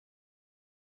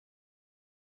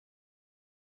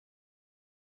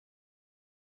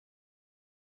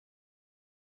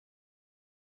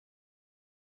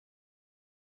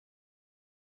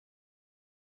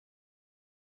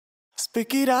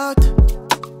Speak it out,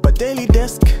 but daily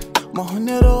desk.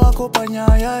 Mahonero wako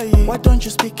panyayai. Why don't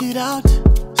you speak it out?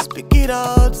 Speak it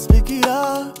out, speak it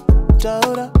out.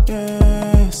 Jauda,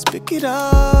 yeah, speak it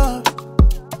out.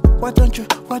 Why don't you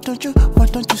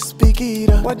speak it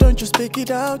out? Why don't you speak it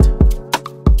out?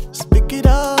 Speak it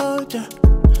out, yeah.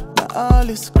 Now all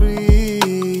is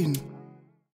green.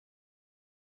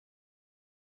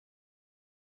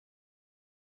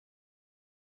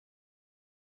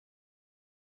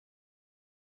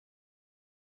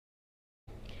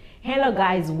 Hello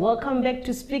guys, welcome back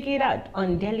to Speak It Out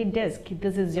on Daily Desk.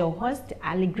 This is your host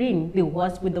Ali Green, the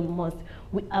host with the most.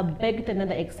 We are back with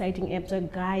another exciting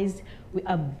episode, guys. We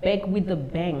are back with a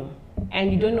bang,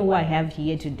 and you don't know what I have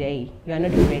here today. You are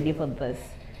not ready for this.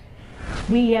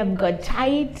 We have got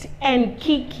Tytie and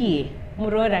Kiki.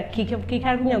 Murora, Kiki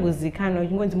kunyaguzikana,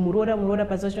 you want to Murora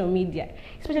pa social media,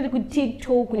 especially ku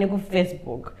TikTok, ku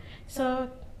Facebook. So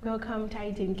welcome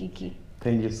Tytie and Kiki.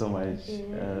 Thank you so much.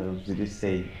 Did you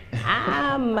say?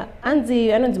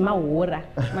 Anzi anonzi mahora.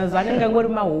 Mazwana ngangori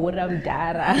mahora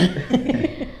mdara.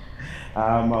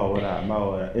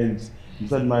 Mahora. And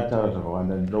msadi mataura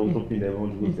zvakawanda ndokutopinda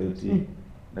ivona kuudza kuti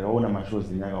ndakaona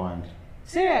mashows nyakawanda.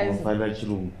 Serious? Kufarira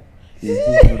chirungu.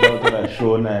 Ndinoda kutora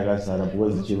shona yakazara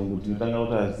because chirungu tinotanga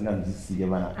kuti hazinganzwisike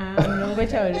vana.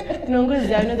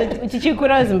 Nongoziva kuti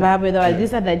uchichikura Zimbabwe there was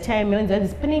this at that time when the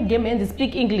spinning game and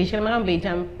speak English and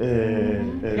makamboita.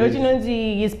 Yochi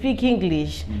nonzi you speak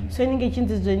English. So ninge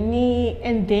chinzizo ni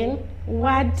and then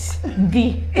what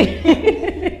the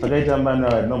Sakaita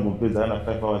mana nombopedza kana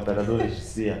 5 hours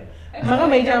takadorechisiya.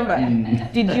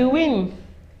 Makamboita. Did you win?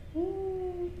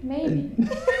 Maybe.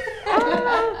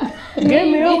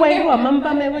 Game yo wayiwa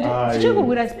mamba mekuti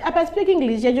chichikubura apa speak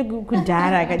English yacho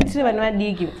kudhara katiri vana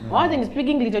vadiki. How then speak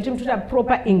English yacho mtuta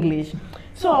proper English.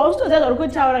 So I was told that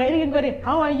urikutaura kainge ngori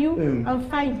how are you? I'm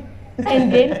fine.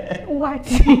 And then what?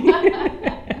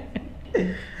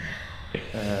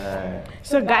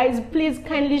 So guys, please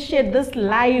kindly share this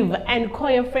live and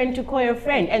call your friend to call your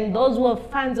friend. And those who are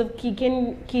fans of Kiki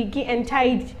and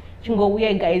Tytie,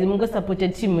 chingouya guys, mungo support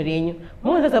team renyu.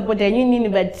 Mungo support yenyu nini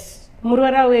but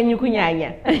murora wenyu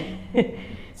kunyanya.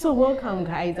 So welcome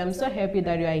guys. I'm so happy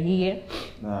that you are here.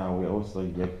 We're also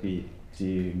happy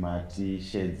to mati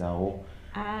shedzawo.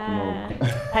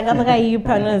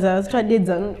 Pakapakaipanonza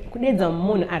kudedza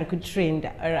munhu ari kutrend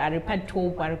ari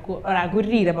patop ari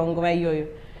kurira panguva iyoyo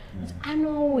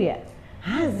anouya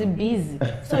hazi busy,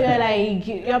 so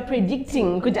you're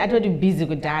predicting kuti atoti busy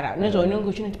kudhara nozvaunenge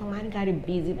uchinoti pamwe anenge ari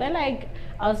busy, but like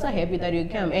I was so happy that you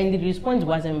came and the response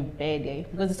wasn't bad,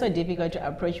 because it's so difficult to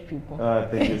approach people.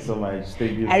 Thank you so much.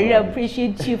 Thank you. I really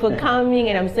appreciate you for coming,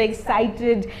 and I'm so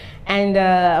excited, and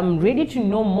I'm ready to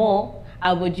know more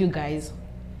about you guys.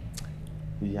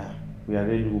 Yeah, we are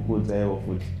ready to put the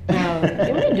food.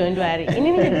 Don't worry.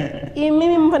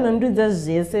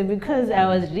 Because I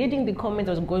was reading the comments,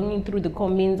 I was going through the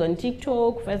comments on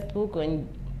TikTok, Facebook, and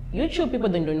YouTube. People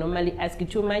don't normally ask you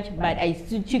too much, but I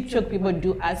see TikTok people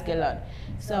do ask a lot.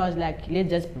 So I was like, let's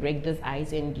just break this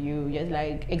ice and you just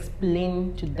like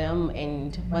explain to them.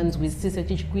 And once we see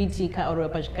such critica or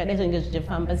a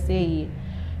say,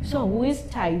 so who is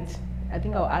Tytie? I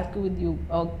think I'll ask with you.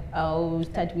 I'll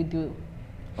start with you.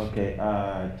 Okay,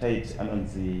 Tytie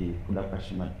anonzi kuda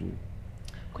kwashimatu.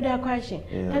 Kuda kwashi.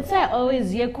 That's why I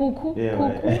always hear kuku.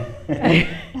 Kuku.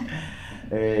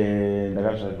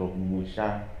 Ndakazvarwa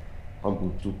kumusha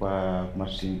pagutu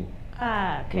kumasvingo.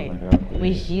 Okay.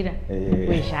 Wezhira.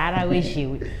 Wezhara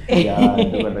wezhiwi. Yeah,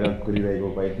 ndakakura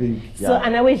ikoko, I think. Yeah. So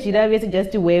ana wezhira vese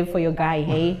just to wave for your guy,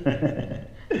 hey?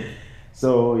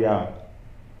 So yeah,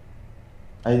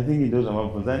 I think it does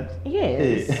have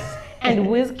yes. And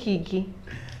who is Kiki?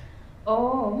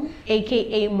 Oh,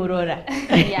 aka Murora.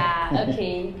 Yeah,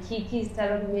 okay. Kiki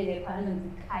started with a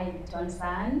Kylie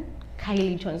Johnson.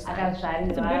 Kylie Johnson.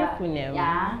 It's a beautiful name.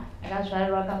 Yeah,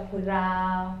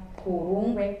 Wakapura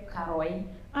Kurungwe Karoi.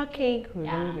 Okay,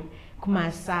 Kurungwe.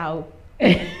 Kumasau.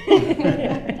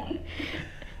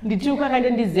 Ndichuka kanda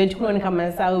ndizetu kunonika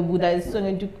Masau Buddha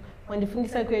song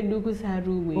wandifundisa kwedu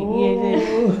kusaruwe.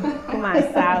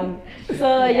 Kumasau.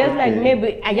 So just like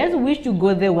maybe I just wish to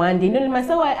go there one day. You know,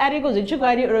 Masau ariko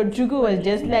zichukari or Chuku was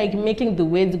just like making the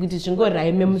words kuti chingo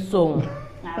rhyme song.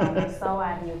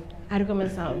 Ariko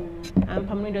Masau. I'm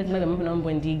permanent does like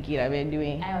mbondigira by the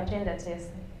way. I attend that test.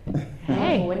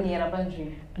 Hey, 1 year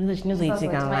abanjini.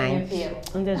 Ndozvinozoitika manje.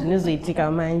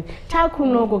 Ndozvinozoitika manje.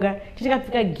 Takunoko ka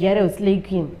tichikafika Gere Slay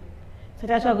Queen.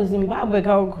 Saka tasva kuZimbabwe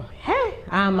kauko. Hey.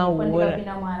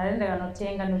 ndikapinda muharare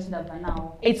ndakanotenga nokuti ndabva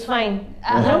nawo. It's fine.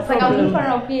 No problem.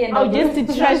 I'll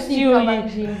just trust you.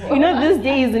 You know, these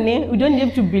days, we don't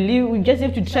have to believe. We just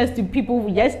have to trust the people.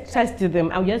 We just trust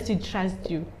them. I'll just trust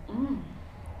you.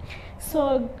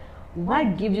 So,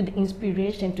 what gives you the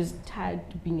inspiration to start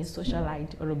being a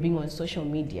socialite or being on social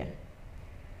media?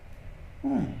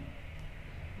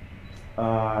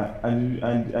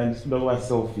 And sort of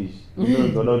selfish.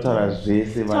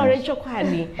 Sorry,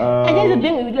 Chokwani. And then the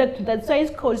thing, like, that's why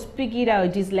it's called speak it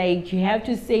out. It's like you have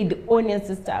to say the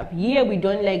honest stuff. Here we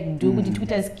don't like do the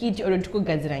Twitter skit or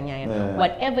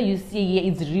whatever you see here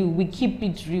is real. We keep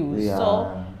it real. Yeah. So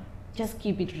just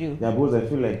keep it real. Yeah, because I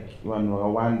feel like when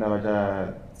wonder what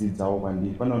and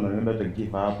if I don't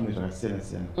give up, I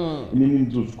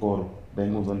mean to score,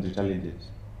 then goes on to challenge it.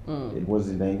 It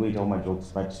wasn't the way how my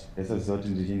jokes, but there's a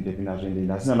certain regime definition.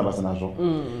 That's not a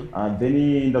then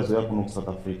in the South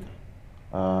Africa.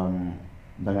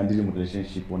 Then I dealing with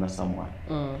relationship with someone.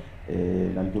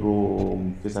 And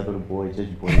to face at the boy,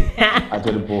 church boy, at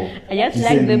the boy. I just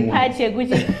like the party,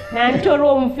 which is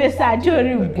Nantoro face at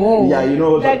your boy. Yeah, you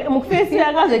know, like Mufesi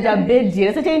has a bed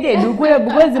here. Such a day,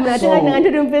 because the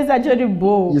face at your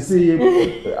boy. You see,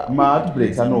 my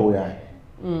heartbreaks are nowhere.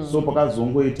 So because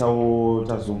zongo itawo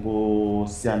tazongo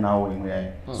sianawo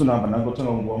imwe so namba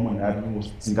nangotonga ngoma munhu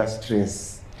tsinga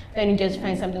stress, then you just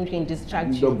find something which can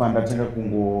distract you. Ndobanda tanga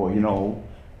kungo, you know,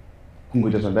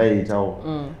 kungoita zvandaitawo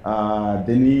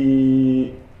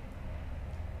then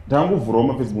ndanguvhurawo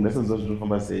mafacebook ndasanzwa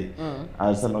zvinofamba sei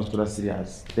asana kuzvitora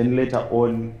serious. Then later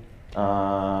on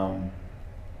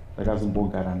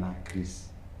ndakazombogara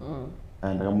naChris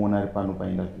ndakamuona ari pano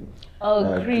painterview.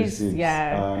 Chris,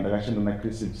 yeah. Ndakashanda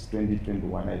naChris since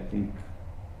 2021, I think,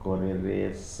 gore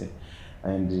rese,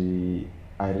 and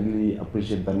I really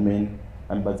appreciate that man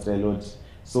and batsira a lot.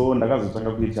 So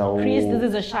ndakazotanga kuitawo Chris, this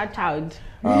is a shout out.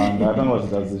 Ndakatanga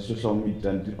kuzoita social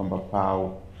media ndifamba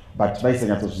pawo, but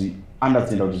vaisanyatso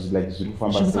understand kuti like zviri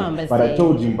kufamba sei. But I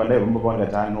told him pandaibva pawo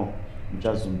ndikati no,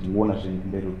 muchazondiona zviri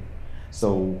kumberi.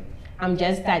 So I'm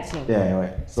just starting. Yeah.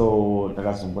 So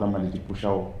ndakazongoramba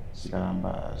ndichipushawo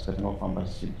zvikaramba zvikatanga kufamba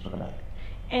zvakadaro.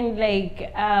 And like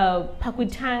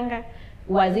pakutanga,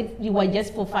 was it you were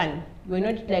just for fun? You were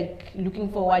not like looking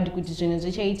forward kuti zvinhu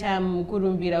zvichaita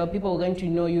mukurumbira, people were going to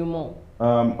know you more?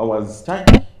 I was stuck.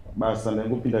 Basa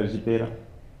ndangopinda richipera.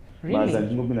 Basa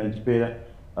ndingopinda richipera.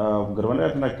 Kugara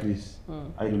vandakati naChris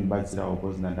aidondibatsirawo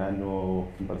because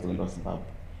ndandanofunga kuenda kuZimbabwe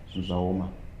zvinhu zvaoma.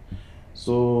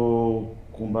 So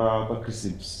kumba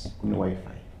kwaChris kune wifi.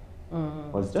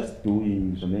 Was just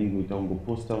doing zvanenge kuita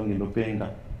kungoposta ungendopenga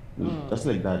just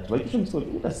like that. But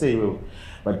what I say, well,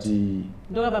 but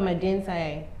don't have my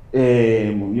dancer.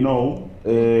 You know,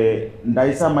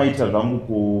 ndaisa maita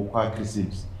zvangu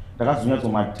kwaChris.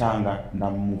 Ndakazonyatsomatanga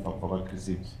ndamuva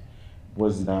kwaChris.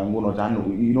 Because ndangoona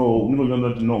kuti you know,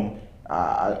 unongoona no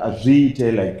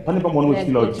azviite like pane pamwe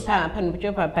unofeel out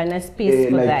pana space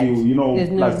for like that. You know, there's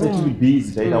no plus actually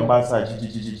busy taita basa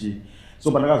chichichichi.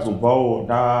 So pandakazobvawo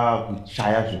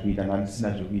ndakuchaya zvekuita ndandisina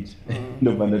zvekuita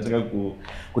ndobva ndatanga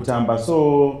kutamba.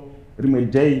 So rimwe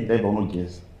day ndaibva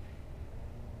unogeza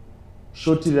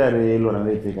shoti rarelo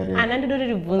randaipfeka rero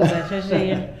anandidoribvunza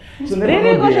shosheyo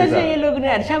ririko shosheyo kuti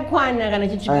hatichakwana kana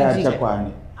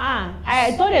chichikwani.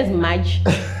 I thought as much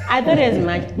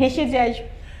nesheti yacho.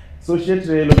 So sheti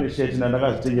relo nesheti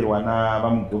ndandakazvitengerwa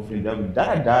navamugirlfriend yangu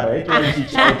dharadhara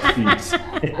yaitochichi outfit.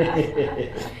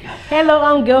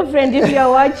 Hello, girlfriend, if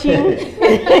you're watching.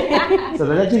 So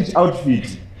ndakachichi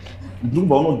outfit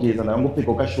ndikubva unogeza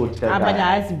ndakangopfeka kashoti but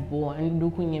haasi bo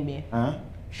andikunyebera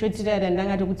shoti rara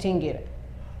ndangati kutengera.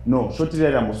 No, shoti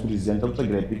rara hamusi kuriziva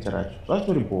nditakutsvagira picture racho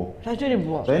zvachitori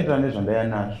bo zvaenderana nezvandaiya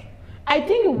nazvo. I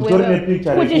think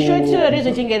kuti shoti rara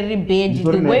rizochinge riri bed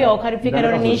the way wakaripfeka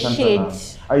raro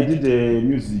nesheti. I did a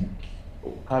music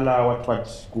color what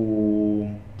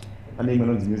pane imwe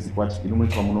inonzi music watch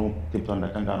inomuitwa muno Cape Town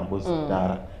ndakangana because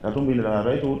dara ndatomboenda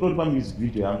right utori pa music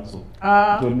video yangu so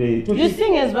you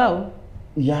sing as well?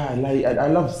 Yeah, like I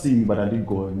love singing but I didn't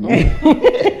go.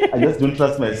 I just don't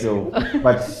trust myself,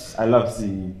 but I love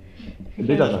singing.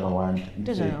 Data zvakawanda.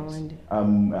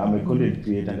 I'm a content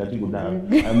creator.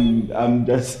 I'm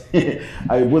just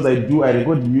I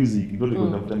record music. Don't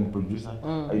record after I'm a producer.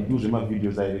 I do my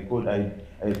videos. I record. I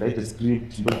write a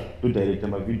script. Do direct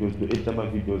my videos. Do edit my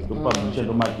videos. Do publish.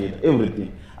 Do market.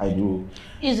 Everything I do.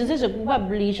 Is this a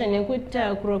publication?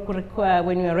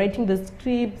 When you were writing the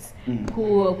scripts,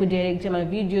 who direct my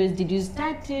videos? Did you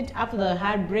start it after the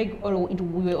heartbreak, or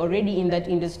we were already in that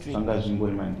industry?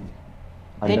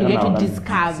 Then you had to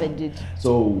discover it.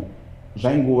 So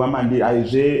zvainguva mandiri ai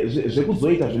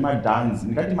zvekuzoita zvemadhanzi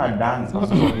ndingati madhanzi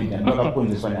pasocial media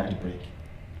ndakakonzeswa neati break.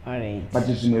 But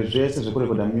zvimwe zvese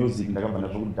zvekurekoda music ndakabva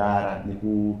nazvo kudhara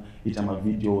nekuita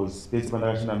mavideos pese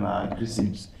pandakashanda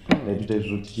naChris ndaitoita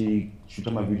izvo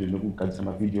tichishuta mavideos nekugadzira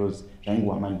mavideos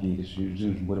zvainguva mandiri zvinhu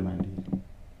zvimbori mandiri.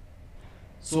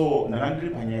 So ndakandiri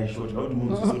panyaya shoti ndakuti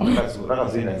munhu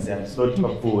rakazoenda siyana soti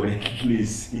papore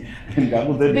please.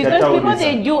 Because people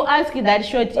they do ask that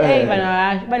short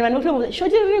but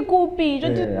short riri kupi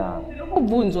short riri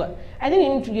kubvunzwa. I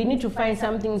think you need to find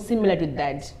something similar to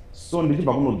that. So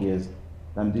ndichibva kunogeza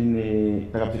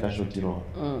ndakapfeka shoti ro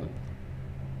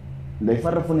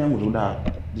ndaifarira foni yangu zvekudaro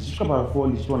ndichisvika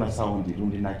pafoni ndichiona sound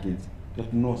irundinakidza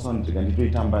no sound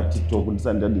ndikanditoitamba TikTok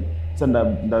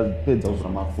ndapedza kuzora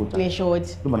mafuta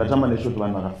neshoti ndobva ndatamba neshoti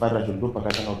vanhu vakafarira shoti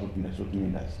ndopakatanga kutopinda shoti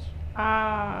muindustry.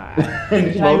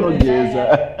 Ndichibva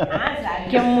kunogeza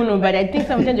munhu but I think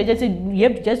sometimes you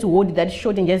have to just hold that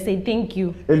shot and just say thank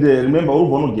you. And remember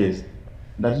urubva unogeza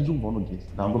ndati ndikubva unogeza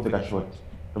ndangopfeka shoti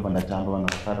ndobva ndatamba vanhu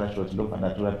vakafarira shoti ndobva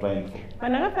ndatora twainfo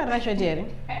vanhu vakafarira shoti here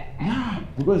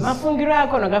because mafungiro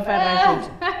ako vakafarira shoti.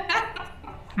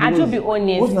 And to be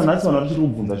honest nanhasi vanhu vachiri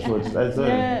kubvunza shoti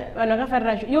vanhu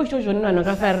vakafarira shoti iyo chozvoni vanhu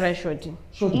vakafarira shoti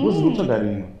shoti because ndokutsvaga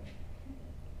rimwe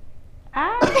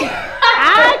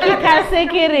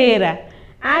kikasekerera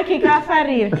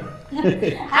kikafarira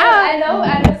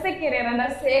anosekerera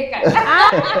ndaseka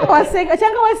waseka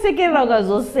changa wasekerera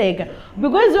ukazoseka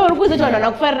because uri kuzoti vanhu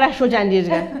vanakufarira shoti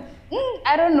handitya.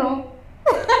 I don't know.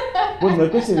 Because my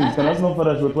question is kana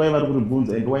sinofarira shoti why vari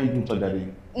kuribvunza and why ndikutsvaga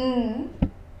rimwe.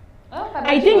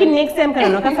 I think next time kana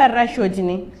vakafarira shoti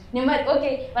ne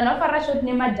okay vanhu vafarira shoti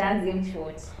nemadhanzi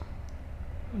emushoti.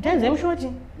 Dhanzi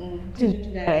emushoti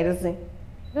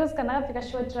because kana akapfeka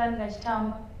shoti rani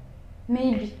ngachitamba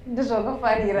maybe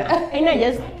ndizvakafarira. And I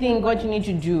just think what you need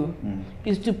to do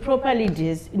is to properly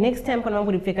dress. Next time kana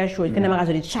manguripfeka shoti kana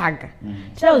makazoritsvaga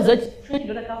tichauziva kuti shoti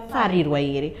ndo rakafarirwa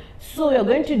here. So you're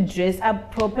going to dress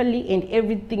up properly and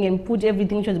everything and put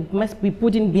everything which must be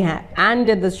put in behind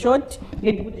under the short.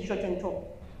 You put the short on top.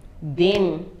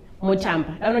 Then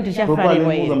motamba. I don't know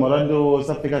tichafarirwa here. Marando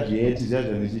sapfeka zviheti zviya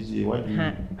zvichichi what do you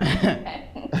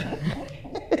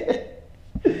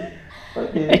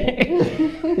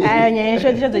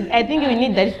I think we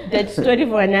need that story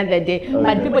for another day. Okay.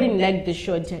 But people didn't like the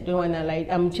short. I don't wanna lie.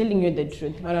 I'm telling you the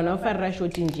truth. I don't know if I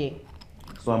short in J.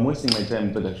 So I'm wasting my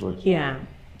time to the short. Yeah.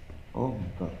 Oh my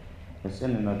god.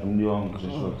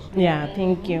 Yeah,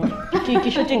 thank you. Kiki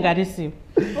shooting got receive.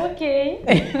 Okay.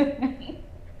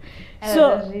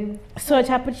 So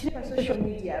tapuchira social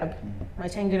media.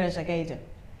 Machangira zvakaita.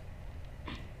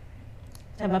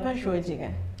 Tabapa short ka.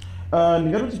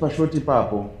 Ndingatoti pashoti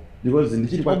papo because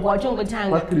ndichiri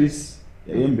paChris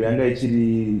hembe yanga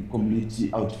ichiri complete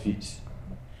outfit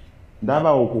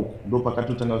ndava uko ndo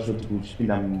pakatotanga shoti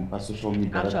kuchipinda pasocial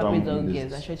media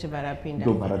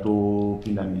ndobva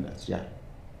ratopinda muindustry.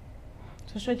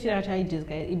 So shoti rata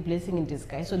a blessing in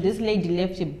disguise. So this lady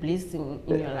left a blessing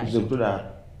in your life. Zvekutodaro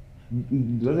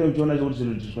ndinoda kuchiona chekuti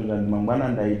chiro chisvonga mangwana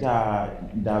ndaita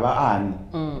ndava ani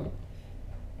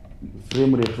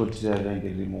frame reshoti range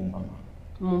riri mumba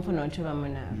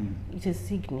it's a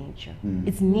signature.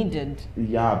 It's needed.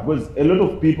 Yeah, because a lot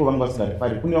of people vanga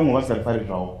vasingarifari kune vamwe vasingarifari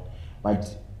zvavo but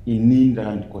inini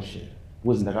ndakandikoshera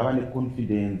because ndakava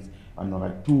neconfidence vanhu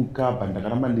vakatuka but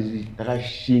ndakaramba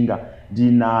ndakashinga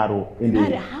ndinaro.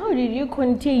 But how did you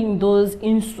contain those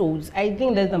insults? I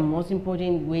think that's the most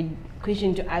important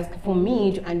question to ask for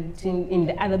me to understand in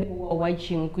the other people who are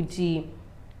watching kuti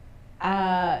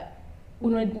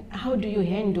how do you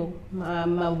handle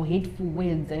hateful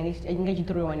words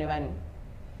angachitorowa nevanhu?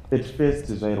 At first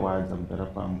zvairwadza kudhara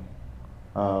kwangu.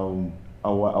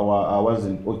 I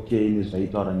wasn't okay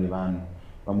nezvaitaura nevanhu.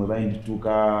 Vamwe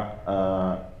vaindituka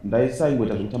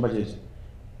ndaisangoita zvekutamba chete.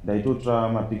 Ndaitotora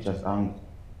mapictures angu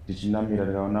ndichinamira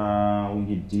ndikaona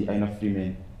winged aina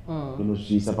Freeman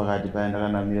ndinozviisa pakati paya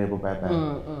ndakanamira ipo paya.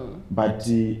 But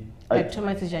like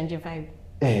Thomas Janje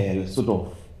vibe. Sort of.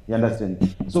 You understand?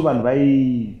 So vanhu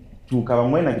vaituka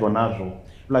vamwe vainakirwa nazvo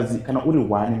plus kana uri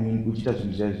one uchiita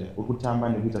zvinhu zvezve uri kutamba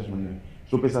nekuita zvinhu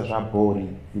zvopesa zvaboring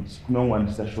kuti kune vamwe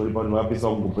vandisa shori pakuti vakapesa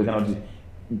kungobve kana kuti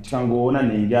tikangoona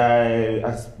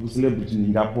nhenga celebrity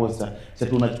nhingaposta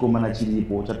chatoona chikomana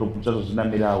chiripo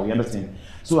chatozvinamirawo. You understand?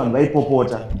 So vanhu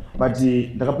vaipopota but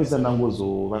ndakapesa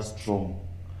ndangozova strong.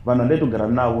 Vanhu vandaitogara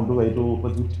navo ndo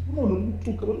vaitopadza kuti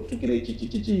unotuka vanotukira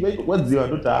ichichichichi vaitowadziva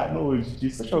ndoti no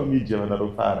social media vanhu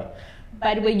vanofara.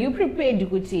 But were you prepared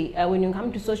kuti when you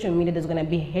come to social media there's going to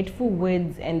be hateful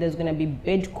words and there's going to be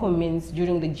bad comments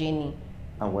during the journey?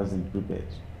 I wasn't prepared.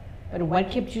 But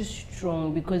what kept you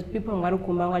strong? Because people but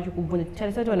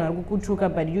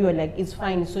you were like, it's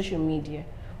fine, social media.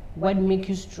 What made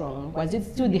you strong? Was it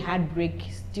still the heartbreak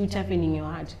still tapping in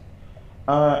your heart?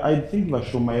 I think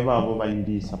vashoma ivavo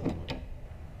vaindisapota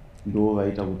ndo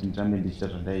vaita kuti ndirambe ndichita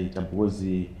zvandaita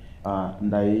because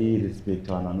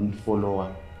ndairespecta vanhu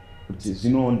vanondifollowa kuti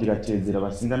zvino ndikateedzera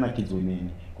vasinganakidzwe neni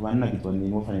kuva ndinakidzwa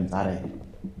neni wofanira nzara here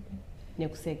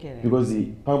because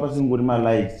paka pasingori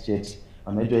malikes chete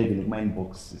vanhu vaitwa even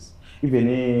kumainboxes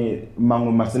even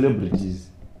mamwe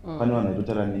macelebrities pane vanhu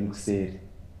vaitotaura neni kuseri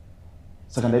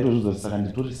saka ndaitozvidzwa saka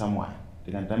nditori someone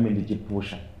ndikandirambe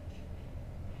ndichipusha.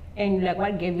 And like,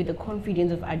 what gave you the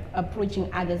confidence of approaching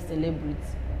other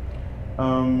celebrities?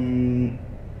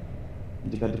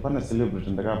 Ndikati pana celebrity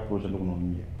ndakaapproacha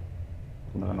ndokunomira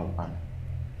kuna kana kupana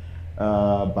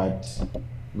but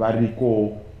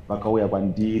variko vakauya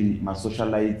kwandiri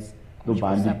masocialites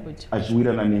ndobva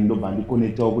achiwirirana neni ndobva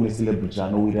ndiconnectawo kune celebrity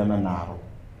anowirirana naro.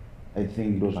 I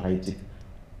think ndo zvakaitika.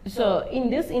 So in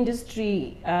this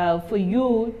industry, for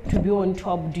you to be on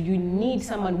top, do you need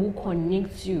someone who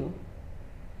connects you?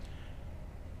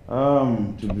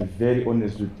 To be very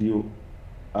honest with you,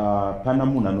 pana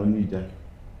munhu anonida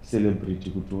celebrity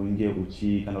kuti unge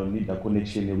kana unida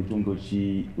connection yekuti unge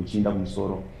uchiinda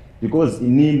kumusoro, because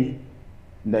inini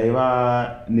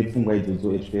ndaiva nepfungwa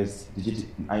idzodzo at first ndichiti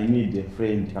I need a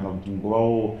friend kana kuti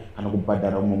nguvawo kana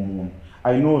kubhadhara umwe munhu.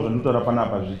 I know zvandotaura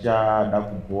panapa zvichada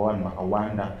kubhowa vanhu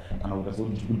vakawanda kana kuita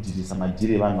sekuti ndikudhirisa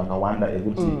madhiri evanhu vakawanda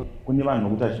ekuti kune vanhu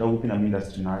nokuti achida kupinda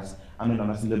muindustry nhasi anoenda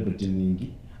macelebrity ningi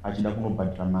achida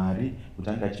kunobhadhira mari kuti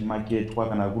ange achimaketwa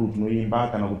kana kuri kuti unoimba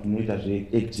kana kuti unoita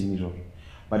zveacting izvozvo.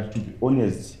 But to be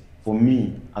honest, for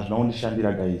me hazvina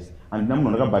kundishandira guys, handina munhu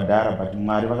ndakabhadhara but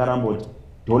mwari vakaramba kuti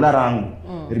dhola rangu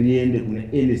riende kune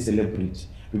any celebrity,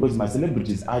 because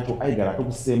macelebrities acho aigara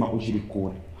tokusema uchiri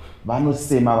kure,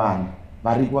 vanosema vanhu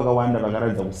variko vakawanda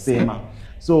vakaratidza kusema.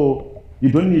 So you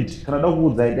don't need kana da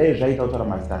kuudza dai zvaita kutaura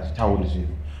mazita achitauri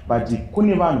zvinhu, but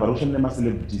kune vanhu vari kushandira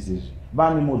macelebrities izvi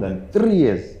vane more than 3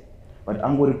 years but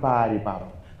angori pari papo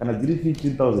kana dziri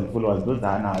 15,000 followers ndo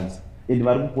dzaanadzo and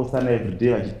vari kupostana everyday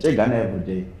vachitegana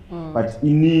everyday. But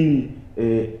inini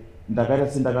ndakaita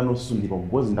sendakanosundikwa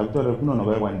because ndakutaura kuna vanhu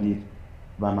vauya kwandiri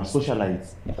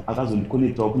vamasocialites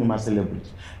akazondiconnectawo kune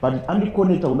macelebrity, but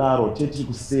andiconnecta kudaro tiri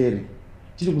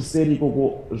kuseri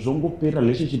ikoko zvongopera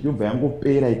relationship yobva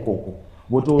yangopera ikoko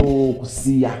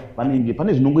votokusiya,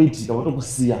 pane zvinongoitika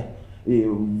votokusiya.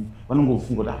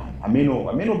 Vanongofunga kuti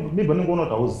ameno maybe vanongoona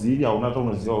kuti hauzivi hauna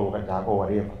chaunoziva wakadhakwa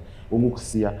whatever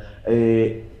vongokusiya.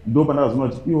 Ndo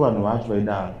pandakazoona kuti ivo vanhu vacho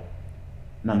vaidaro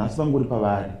nanhasi vangori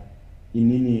pavari,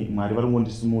 inini mwari vari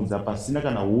kungondisimudza pasina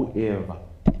kana whoever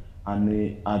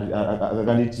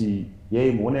akanditi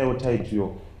yei muonaiwo title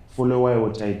yo followaiwo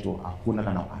title hakuna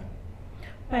kana wani.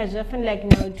 But I feel like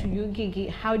now to you, Kiki,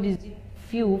 how does it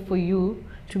feel for you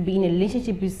to be in a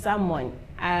relationship with someone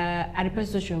at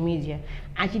social media?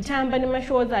 And you've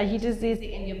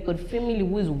got family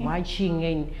who is watching,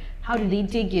 and how do they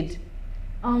take it?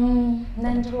 I'm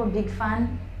a big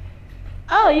fan.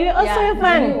 Oh, you're also a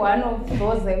fan? I'm one of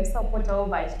those who support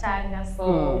over Tanya,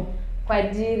 so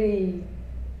Kwadiri.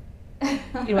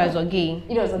 It was okay?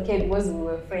 It was okay because we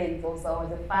were friends also. I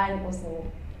was a fan also.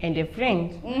 And a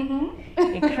friend?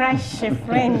 A crush, a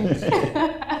friend.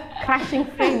 Crushing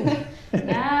friend.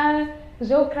 Yeah,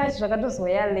 Joe crashed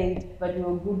late, but we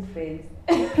were good friends.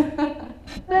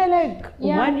 So like,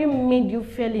 what made you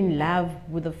fall in love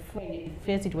with a friend?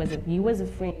 First, he was a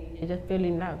friend. You just fell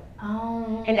in love.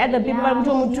 And other people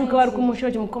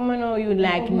you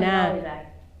like, nah.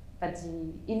 But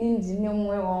in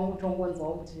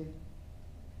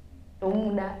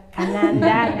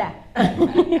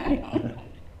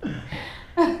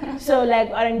So like,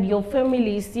 aren't your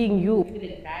family seeing you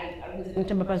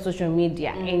on social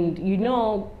media, and you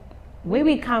know where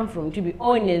we come from, to be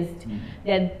honest,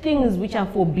 there are things which are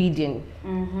forbidden.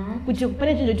 Which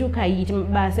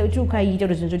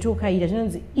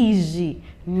easy.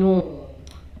 No.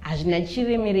 Azvina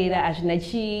chiremerera, azvina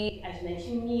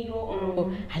chimiro,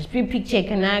 azvipi picture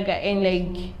kanaka, and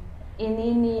like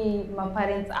inini, my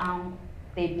parents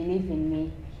they believe in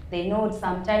me. They know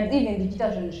sometimes even digital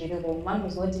wrong, man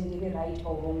was what really right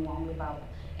or wrong about.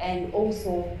 And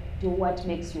also do what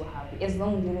makes you happy. As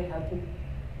long as you're happy.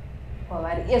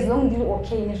 As long as you're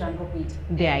okay, they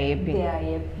are happy. They are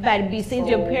happy. But besides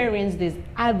your parents, there's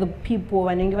other people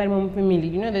and family.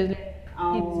 You know, there's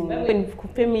when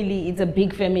family, it's a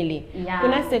big family. Yeah.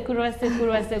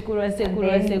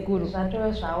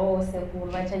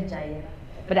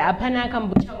 But apana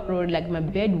kambucha like my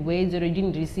bad ways or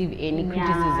didn't receive any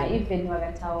criticism. Yeah, even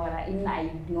wakataura in I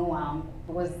know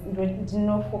because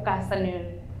no focus on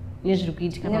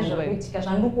nezvikuitika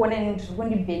zvandukuona ini kuti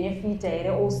zvikundi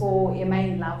here, also am I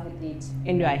in love with it,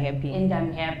 and you are happy, and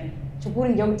I'm happy. Chikuru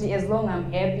ndekuti as long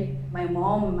I'm happy, my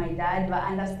mom, my dad will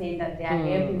understand that they are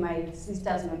happy, my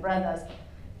sisters, my brothers,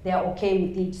 they are okay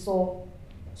with it. So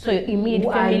your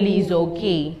immediate family is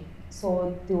okay.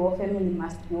 So the whole family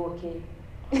must be okay.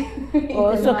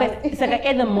 So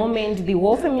at the moment the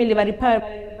whole family they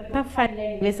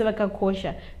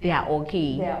are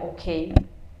okay. They are okay.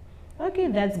 Okay,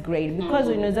 that's great because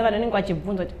you know family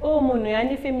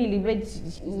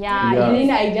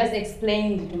but I just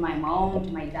explained to my mom,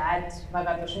 to my dad, it's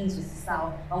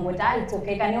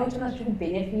okay, can you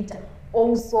benefit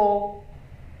also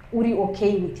uri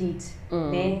okay with it,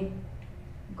 then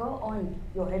go on,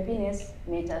 your happiness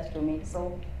matters to me.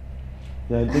 So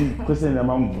yeah, I think question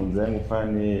yamamvunza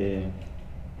ngifane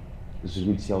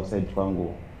zvikuti outside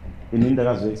kwangu ini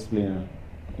ndakazoexplain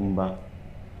kumba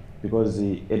because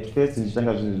at first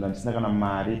ndichitanga zvinhu zvandisina kana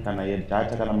mari kana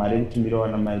yedata kana mari yekutumira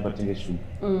wana mai patenge shuga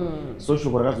so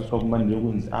shoko rakazosvika kumba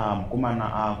ndekunzi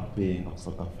mukomana akupenga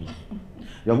kuSouth Africa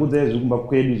yakudza izvi kumba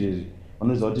kwedu izvezvi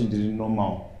vanoziva kuti ndiri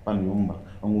normal panhumba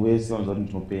vamwe vese vanoziva kuti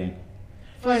ndinopenga.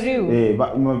 For real?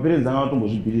 My parents anga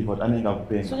vatombozvibhiliva kuti anenge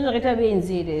akupenga. So zvakaita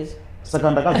benzi izvi.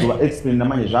 Saka ndakazova explain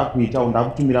namanje zvakuita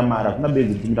ndakutumira mari akuna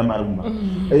benzi kutumira mari kumba.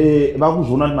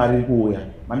 Vakuzviona kuti mari iri kuuya.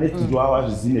 Manext 2 hours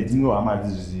zvizine dzimwe hama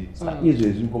dzizvizivi. Saka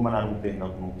izvezvi mukomana ari kupenga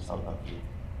kuno kuSouth Africa.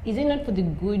 Is it not for the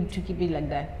good to keep it like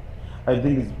that? I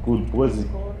think it's good because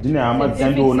ndine hama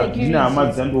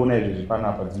dzandoona izvezvi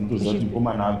panapa dzinotoziva kuti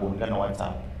mukomana agoni kana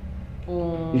WhatsApp.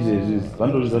 Izvezvi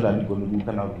vandozviziva kuti handigoni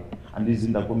kana handizi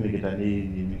ndakomuniketa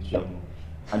nemisha kuno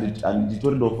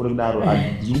handitori dofore kudaro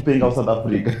handiri kupenga kuSouth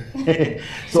Africa.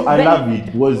 So I love it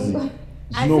because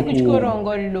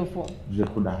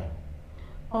zvekudaro.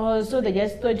 Oh, so they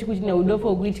just thought kuti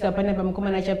neudofo kuitika panapa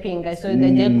mukomana achapenga, so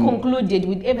they just concluded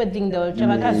with everything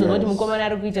chavakazoona kuti mukomana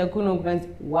ari kuita kuno kukanzi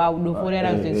wow dofo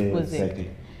rarakuzoexpose.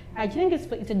 I think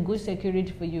it's a good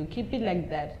security for you. Keep it like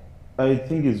that. I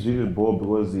think it's really bold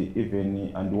because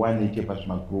even and one keep as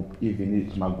my group, even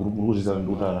it's my group rules and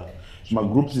do my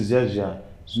groups is zviya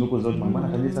zvinokonza kuti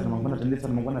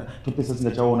mangwana topesa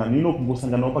tingachaona nino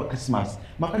kumbosangana pa Christmas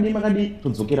makadi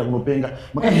todzokera kunopenga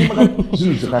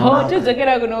zvinhu zvakanaka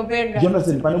todzokera kunopenga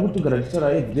Jonathan pane kuti tugara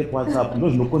tichara everyday WhatsApp ndo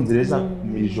zvinokonzeresa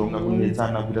mhirizhonga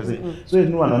kunetsana kuita sei so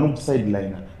vanhu vanokuti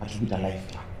sideline atikuita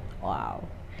life. Wow.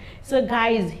 So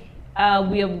guys,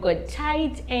 we have got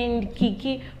Tytie and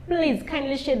Kiki. Please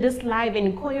kindly share this live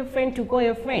and call your friend to call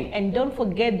your friend. And don't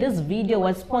forget this video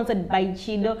was sponsored by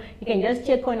Chido. You can just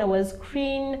check on our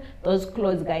screen those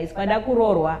clothes, guys.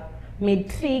 Kadakurorwa,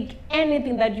 metric,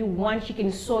 anything that you want, she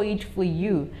can sew it for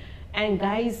you. And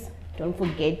guys, don't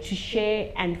forget to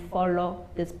share and follow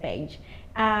this page.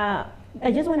 I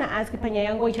just want to ask you,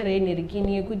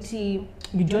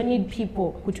 you don't need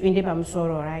people who end up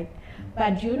right?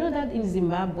 But you know that in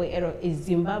Zimbabwe,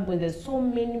 there's so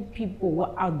many people who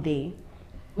are out there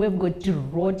who have got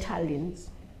raw talents.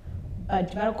 But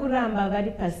Barakuramba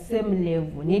very per same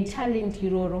level, need talent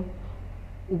hiroro.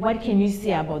 What can you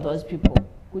say about those people?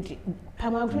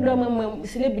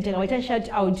 Celebrity shout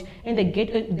out and they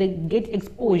get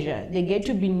exposure, they get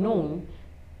to be known.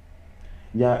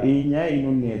 Yeah, inyaya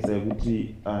inonetsa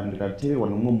kuti ndikateerwa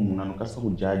nomumwe munhu anokasika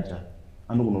kujaja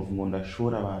anokunofunga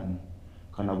ndashora vanhu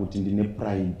kana kuti ndine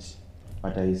pride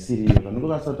but haisiriyo kana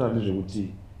ndokasataura ndezvekuti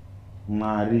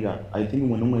Mwari I think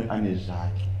umwe nomwe ane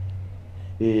zvake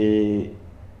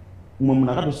umwe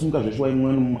munhu akatosimuka zveshuwa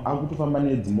imwe akutofamba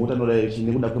nedzimota nodayechi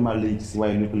nekuda kwemalinks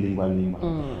waye nekulingwa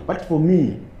but for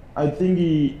me I think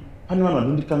pane vanhu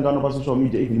vandondikanganwa pasocial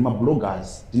media even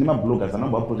mabloggers ndine mabloggers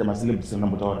anamboaproacha macelebrities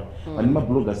anambotaura but ndine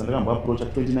mabloggers andakamboaproacha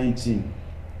 2019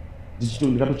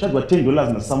 ndikatochadzwa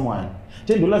 $10 nasomeone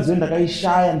 $10 yo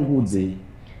ndakaishaya ndikuudzei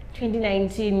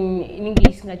 2019 inenge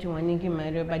isingachiwanikwi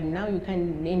mari but now you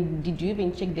can. Did you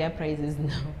even check their prices now?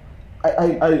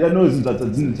 I know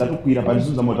zvinhu dzatokwira but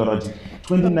ndizvo zvamotaura kuti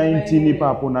 2019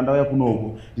 ipapo ndandauya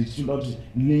kunoku ndichitoda kuti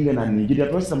ndinenge nanhingi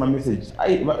ndikatosisa mamessage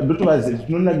ndotovazi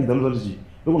tinonakidza noza kuti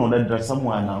ndokunodadira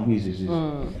someone angu izvezvi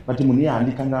but munhu iye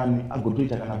handikangani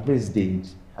agotoita kana president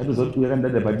aitoziva kuti uya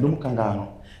kandidadira but ndomukangano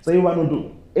sa ivo vanoto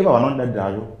eva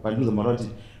vanondadirayo but ndozamaura kuti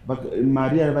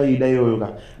mari yavaida iyoyo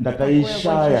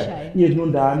ndakaishaya iye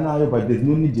ndinondaanayo but there's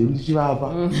no need yekuti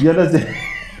ndichivapa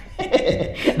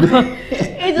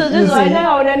It was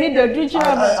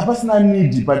hapasina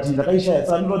need but ndakaishaya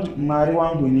saka ndinoti mwari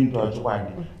wangu inini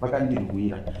ndowachokwadi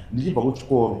vakandirwira ndichibva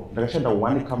kuchikoro ndakashanda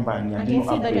 1 company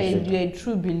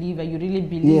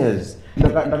yes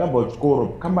ndakabva kuchikoro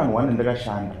company 1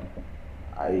 ndakashanda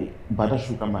bata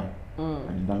shoe company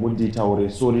ndangonditaure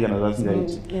sorry kana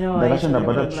zvasingaiti ndakashanda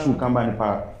bata shoe company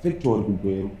pafactory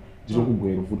kugweru ndiro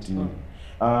kugweru futi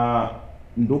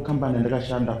ndo company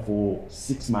ndakashanda for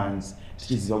 6 months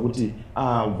tichiziva kuti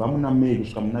ubva muna May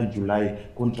kusvika muna July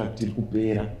contract iri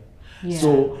kupera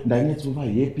so ndainyatsokuva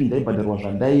happy ndaibhadharwa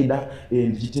zvandaida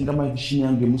ndichitenga machini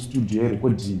yangu yemustudio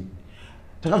yerecording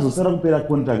takazosara kupera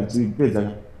contract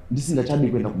kupedza ndisingachadi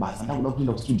kuenda kubasa ndakuda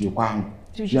kuenda kustudio kwangu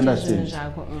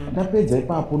ndapedza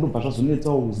ipapo ndobva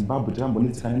zvazonetsawo kuZimbabwe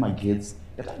takambonetseka nemagetsi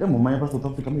ndamhomanya paSouth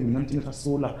Africa maybe ndinotenga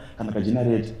solar kana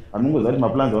kagenerator anongoziva kuti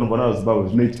maplans anobva nawo Zimbabwe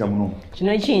zvinoitika munomu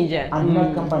zvinochinja handina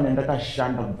company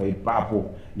ndakashanda kubva ipapo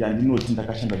yandinoti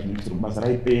ndakashanda zvinosiro basa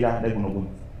raipera daigona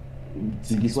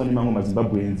kudzingiswa nemamwe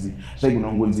maZimbabwenzi zvaigona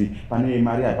kungonzi pane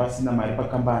mari hapasina mari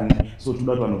pacompany so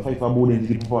toda kuti vanhu 5 abude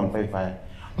ndiripo pa 5 aya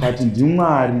but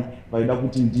ndimwari vaida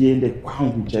kuti ndiende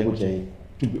kwangu chaiko chaiko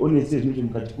to be honest zvinoti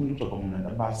mukati kundotsvaga munhu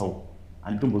andabasa uko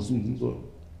handitombosungudzi musoro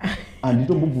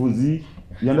handitombobvunzi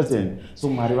you understand so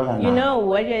mwari vakanaka. You know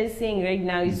what you're saying right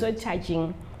now is so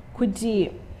touching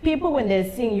kuti people when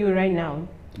they're seeing you right now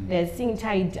they're seeing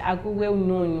Tytie ako well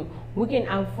known who can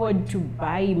afford to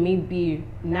buy maybe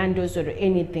Nando's or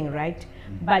anything right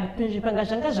but panga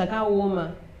zvanga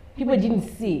zvakaoma people didn't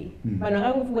see vanhu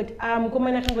vakangofunga kuti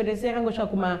mukomana akangotesera akangosvika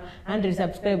kuma 100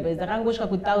 subscribers akangosvika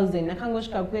ku 1000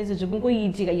 akangosvika kwese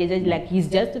zvikungoitika like he's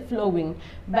just flowing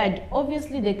but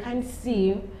obviously they can't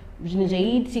see zvinhu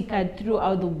zvaiitika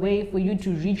throughout the way for you to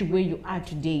reach where you are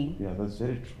today. Yeah, that's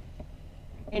very true.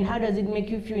 And how does it make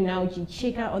you feel now to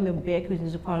check out on the back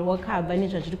with the call work hard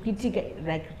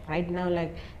like right now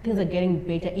like things are getting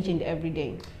better each and every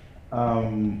day?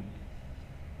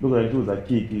 Look at you that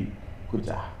Kiki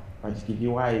kuti but Kiki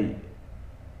why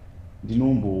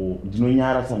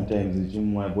ndinonyara sometimes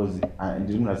ndichimwa because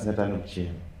ndiri munhu asingatane kuchema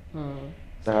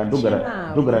saka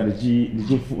ndogara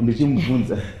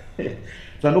ndichimubvunza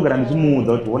ndogara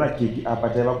ndichimuudza kuti ona Kiki apa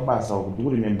taiva kubasa uku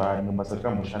ndikurememba mabasa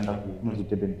tikamboshanda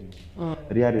kunozotebeni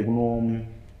riyare kuno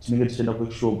tinenge tichienda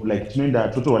kushop like tinoenda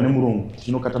totorwa nemurungu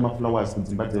tichinokata maflowers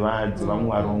kudzimba dzevamwe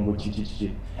varongo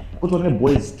chichichi kutori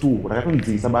neboys 2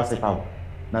 rakatondzingisa basa ipapo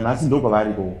nanhasi ndo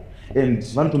kwavariko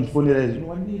and vanotondifonera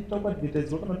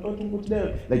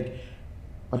like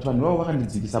but vanhu vavo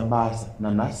vakandidzikisa basa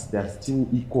nanhasi they are still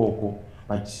ikoko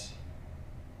but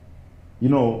you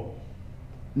know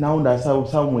now ndasa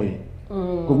somewhere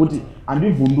kokuti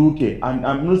handivhunduke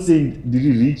I'm not saying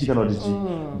ndiri rich kana kuti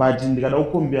but ndikada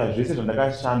kukombera zvese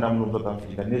zvandakashanda muno South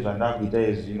Africa nezvandakuita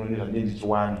izvino nezvandinenge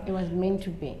ndichiwana it was meant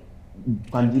to be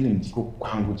kwandiri ndiko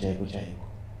kwangu chaiko chaiko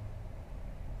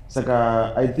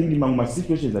saka I think mamwe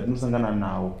masituations atinosangana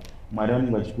nawo mwari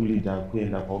vanenge vachikuleada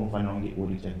kuenda kwaunofanira kunge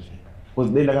uri chaiko chaiko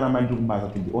because dai ndakana mandi kubasa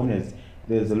to be honest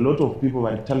there's a lot of people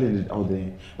very talented out there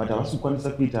but havasi kukwanisa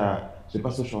kuita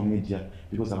zvepasocial media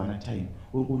because havana time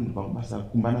uri kundibva kubasa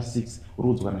kumbana 6 uri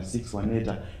kudzoka na 6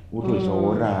 waneta utozva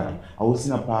worara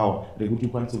hausina power rekuti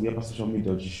ukwanise kuuya pasocial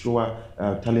media uchishowa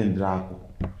talent rako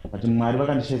but mwari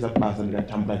vakandishaisa kubasa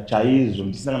ndikatambura chaizvo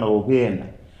ndisina kana kwekuenda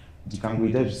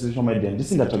ndikangoita zvisocial media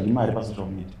ndisingatsvagi mari pasocial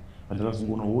media but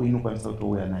ndakazongoona inokwanisa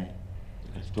kutouya naye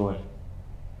ndikachitora.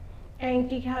 And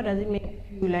Kiki, how does it make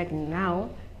you feel like now?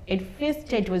 At first,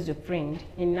 Tytie was your friend,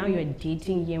 and now you're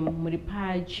dating him. Now we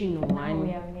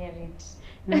are married.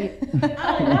 Now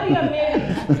you're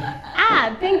married.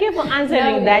 Thank you for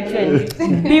answering that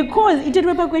one. Because it is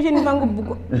a question in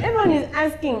Bangu. Everyone is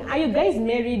asking, are you guys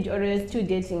married or are you still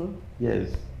dating?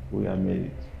 Yes, we are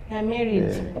married. You are married.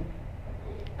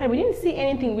 Yeah. We didn't see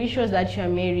anything which shows that you are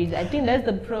married. I think that's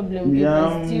the problem.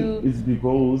 Yeah, it's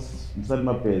because inside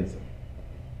my pets,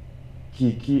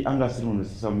 Kiki angasiri on the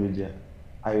social media.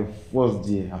 I forced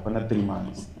her after 3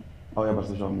 months. I have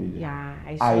social media. Yeah,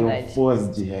 I saw that. I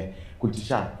forced her.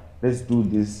 Kutisha, let's do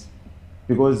this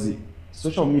because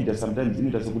social media sometimes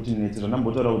inoita sekuti netsa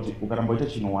ndambotaura kuti ukaramboita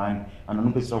chinhu 1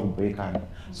 anopesera kubhekana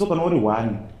so kana uri 1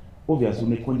 obviously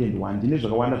une content 1 ndine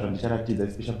zvakawanda zvandicharatidza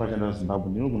especially pachanda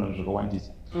Zimbabwe ndinogona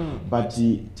zvakawandisa but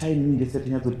time ndesati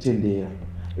nyatsotendera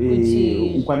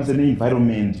ukwanise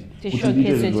neenvironment kuti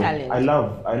ndiite I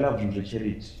love zvinhu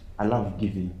charity. I love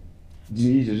giving.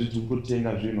 Ndizvo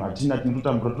tikutenga zvinhu hatina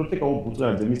tinotambura totopfekawo bhutsu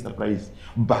kana dzeMr Price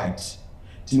but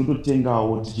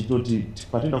tinototengawo tichitoti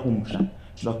patinoenda kumusha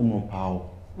toda kunopawo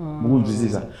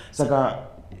mukunzwisisa saka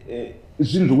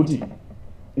zvinhu zvokuti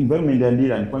environment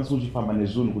yandiri handikwanisi kuchifamba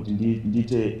nezvinhu kuti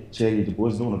ndiite charity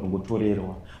because ndogona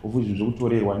kutongotorerwa ofuzvi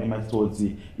zvekutorerwa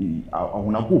nematsotsi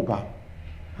hauna kupa.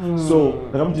 So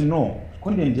ndakamati no,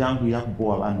 content yangu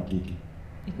yakubowa vanhu Kiki.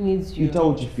 It needs you. Ita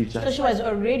uchifeature. So she was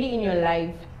already in your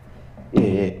life.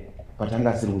 But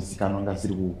anga siri kusikana, anga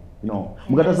siri ku, you know,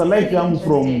 mukatasa life yangu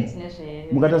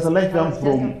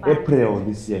from April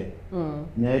this year.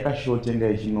 Nyaya yakashort yenga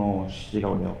ichinosheka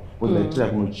kudao. Because ndaitira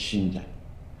kunochinja.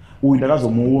 Uyu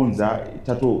ndakazomuunza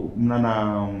tato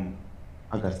mnana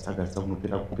August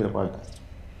kunopera kwa August.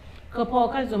 Kapa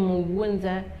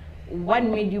wakazomuunza, what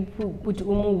made you put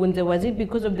umuunza? Was it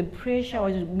because of the pressure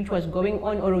which was going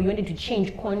on, or you wanted to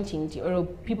change content, or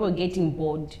people getting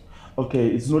bored? Okay,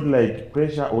 it's not like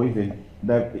pressure or even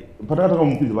that.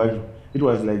 It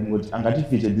was like what angati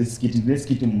featured this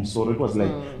skit musoro. It was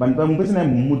like but person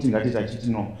I'm muting at it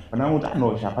no. And I want to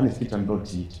know Japan skit and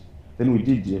not it. Then we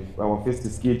did our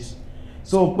first skit.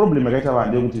 So problem akaita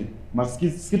vande kuti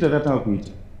skit atatanga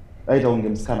kuita aita unge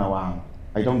msikana wangu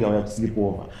aita unge waya sleep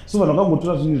over. So vanhu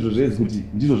vakangotora zvinhu izvo zvezi kuti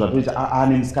ndizvo zvatoita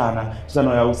ane msikana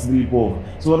waya sleep over.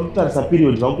 So vanotarisa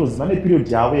period vakutoziva ne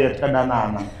period yavo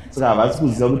yatakadanana. Saka havasi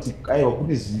kuziva kuti aiwa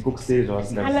kune zviko kuseri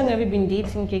zvavasinga. How long have you been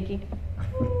dating, Kiki?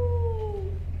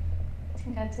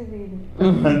 Let's say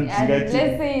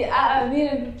I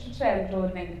mean to try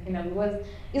because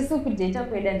it's so good data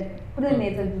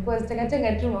because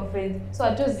take two my friends. So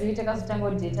I just take us to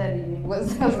data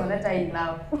because that's what I in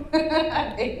love.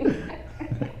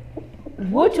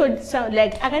 What would sound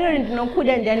like? I don't know could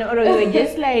and then or you were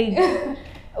just like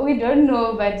we don't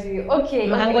know, but okay.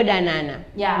 Makango danana.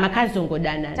 Yeah. Makazongo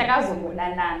danana. Takazongo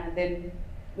danana. Then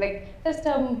like first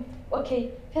time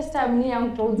first time me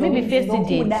I'm told maybe first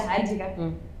date.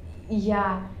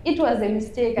 Yeah, it was a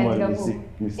mistake. It was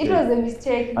a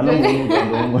mistake.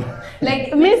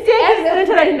 Like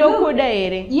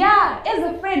mistake. Yeah, as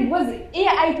a friend was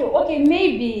I thought okay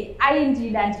maybe I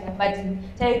did that, but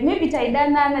maybe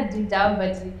Taidana did that,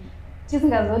 but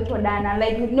tisingazotodana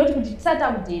like not to start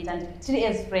up date and three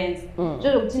as friends.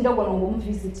 Just to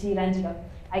visit and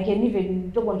I can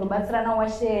even talk to Batsrana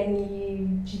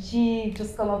Washeni, Chichi,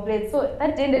 just come up plate. So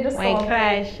that day they just come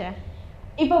crash.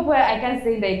 If I can't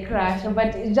say they crash,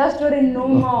 but it's just very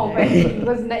normal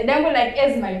because they were like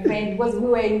as my friend because we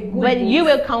were in good. But you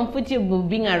were comfortable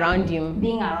being around him.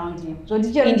 Being around him. So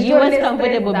did you was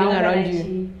comfortable being around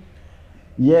you?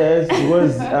 Yes, it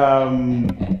was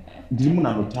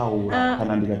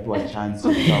chance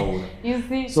to you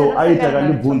see. So I take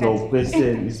a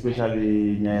question,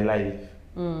 especially in your life.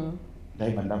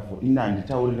 Ndaiva ndavo ina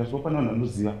handitaurira so pana vanhu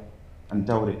vanoziva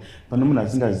handitaure pane munhu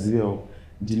asingazivewo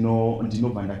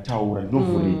ndinobva ndataura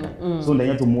ndinovhurika so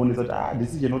ndanyatsomuonesa kuti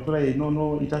this chinotora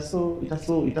no ita so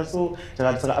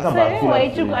saka akabva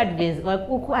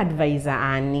kuadvisa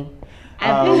ani.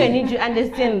 I think I need to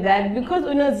understand that because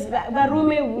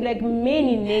varume like men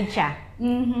in nature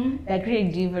they're really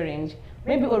different.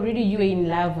 Maybe already you were in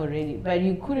love already, but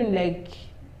you couldn't like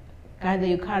gather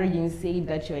your courage and say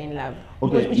that you're in love.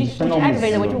 Okay,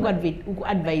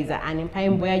 advisor and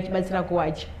mpaimbo yachibatsira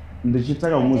kuwacha.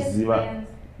 Ndichitaka kumuziva.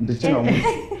 Ndichitaka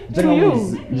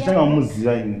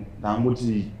kumuziva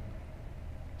ndangoti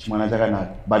chimwana chakanaka.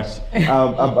 But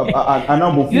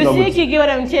you see Kiki what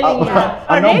I'm telling you.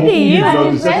 Already you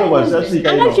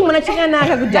anga chimwana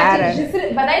chakanaka kudhara.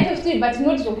 But I just see but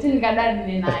not zvokuti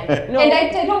ndikadani naye. And I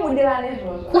tell kudira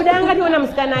nezvo. Kudanga tiona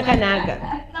musikana akanaka.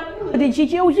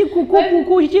 Chichi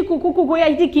uchikukuku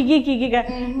yachiti kikikika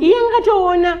iye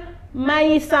ngatoona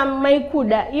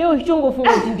maikuda iye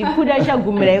uchitongofunga kuti ndikuda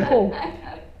chagumira ikoko.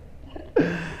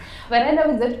 But I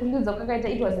know that kunduza kwakaita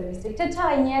it was a mistake.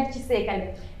 Tata nyaya tichiseka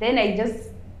then I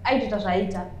aitota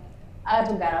zvaita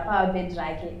akatogara pabed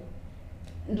rake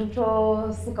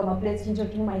ndotosuka maplates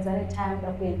chinchotumaizane time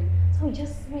ndakuenda so we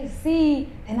just see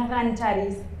then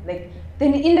akantarisa like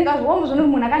then indakazvombo zvino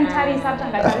munhu akantarisa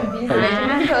atanga ari busy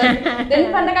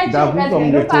then pandakachiuka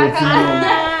ndopaka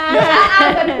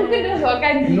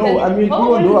no I mean I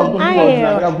don't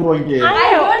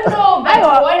know but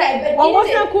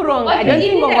wangosina kuronga I don't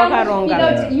think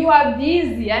wakaronga you are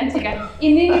busy antika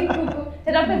inini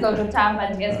tatapedza kutotamba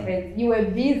ndika friends you were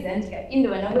busy antika indi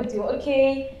vanangoti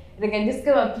okay rega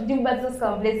ndisika ndimubatsira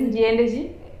sika place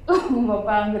ndiende mumba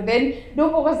pangu then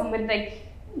ndopoka somebody like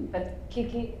but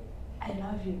Kiki I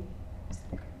love you.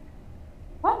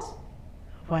 What?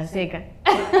 Waseka.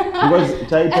 Because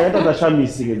chaita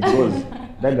tashamisi because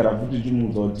ndagara futi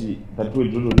chimuudza kuti that way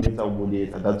ndodonetsa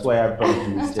kubudetsa that's why I thought it was a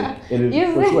mistake and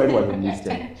that's why it was a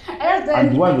mistake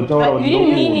and one to tell you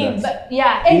didn't mean it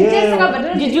yeah and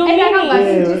did you mean it?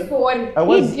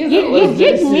 You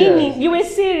did mean it. You were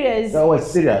serious. I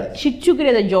was serious. She took it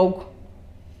as a joke.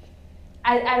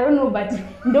 I don't know, but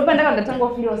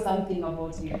ndopa feel something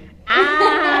about you.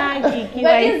 Kiki,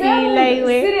 why you feel like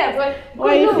way? Serious,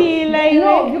 why you feel like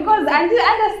no, because I didn't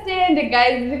understand,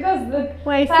 guys. Because look,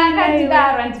 why you feel like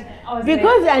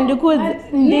because like, and because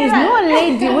there's no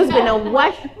lady who's gonna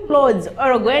wash clothes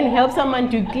or go and help someone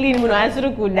to clean when I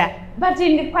but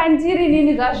in the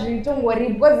Pandiri, don't worry,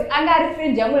 because I'm not a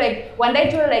friend. I'm like, when I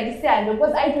told like this,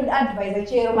 because I told advise a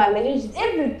chair my relationship,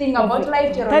 everything about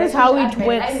life. That is how it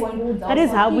works. That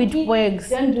is how it works.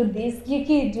 Don't do this,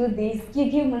 Kiki, do this,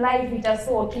 Kiki, life is just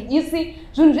so okay. You see,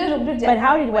 but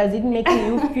how was it making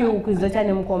you feel? Because the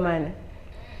channel command,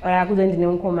 or I couldn't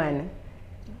name command.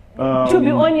 To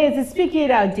be honest, speak it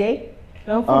out, Jay.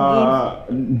 Don't forget.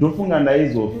 Ndofunga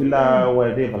ndaizofila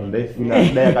whatever ndaifila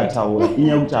ndayakataura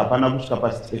inyaya kuti hapana kusvika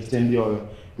past extend iyoyo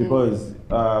because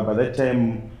by that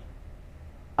time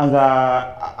anga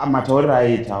matauriro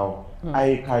aiitawo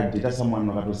aikadheta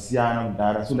someone vakatosiyana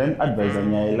kudhara so ndaadvisa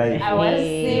nyaya yelife.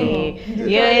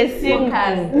 You're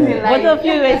single. Both of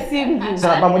you were single.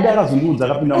 Saka pamwe ndakazondiudza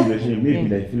akapinda murelationship maybe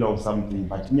ndaifila of something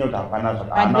but inyaya kuti hapana but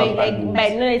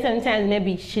no, sometimes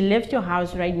maybe she left your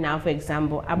house right now, for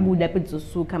example, abuda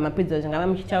pedzosuka mapedza zvangava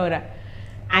muchitaura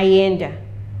aenda.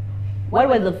 What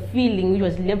was the feeling which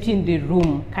was left in the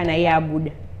room kana iye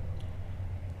abuda?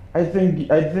 I think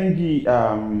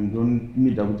don't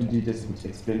need to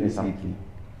explain something.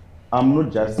 I'm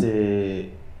not just a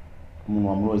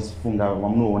funga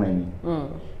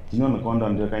you know the content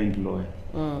under employer.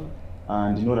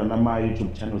 And you know the number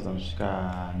YouTube channels and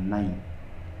 9.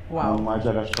 Wow. Much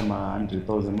I got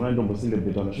 100,000. When I don't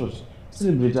celebrate on the shows.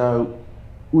 Celebrate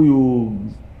who you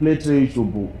play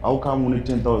YouTube, how come only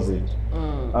 10,000?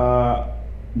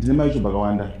 Ndinema YouTube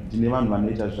akawanda ndine vanhu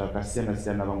vanoita zvakasiyana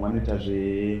siyana vamwe vanoita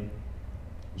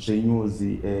zvenews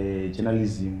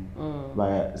journalism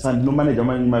saka ndinomaneja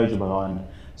manyuma YouTube akawanda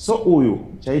so uyu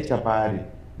chaitika paari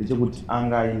ndechekuti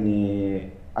anga aine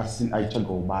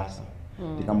aitsvaga basa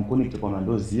ndikamuconnecta kwana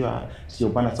ndoziva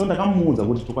tichiyopana so ndakamuudza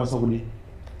kuti tokwanisa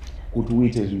kuti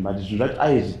uite zvinhu but zvinhu zvacho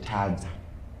aizvitadza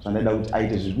zvandaida kuti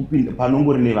aite zviri kupinda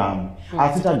panongori nevamwe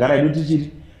asi tagara idu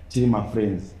tiri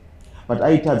mafriends but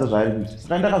aitadza zvaari kuti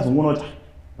saka ndakazongoona kuti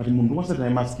but munhu unosati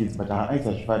nemaskits but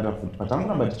aisa zvifarira futi but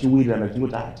anogamba tichiwirirana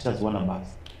tichingoti tichazowana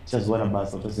basa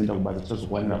uchazoenda kubasa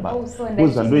tichazokwanira basa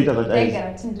zvandoita zvacho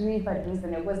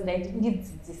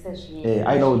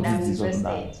aida kudzidziswa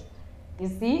kudaro. You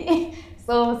see?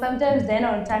 So sometimes then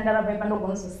on Tandara paper no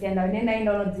going to see and then I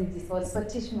don't know this so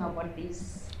teach me about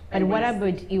this. And what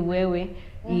about Iwewe?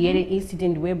 You had an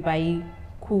incident whereby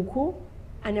Kuku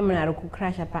and then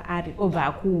crash up at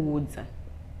over woods.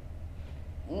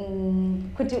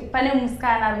 Kuti pane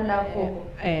muskana arikuda koko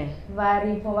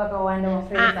varipo vakawanda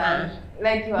mafriends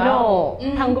like you are no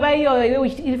panguva iyoyo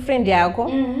iri friend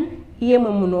yako iye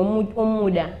munhu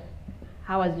omuda.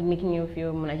 How was it making you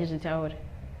feel munhu achizvitaura?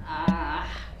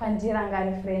 Pandira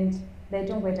ngari friend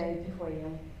ndaitongoita ipi for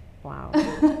him. Wow.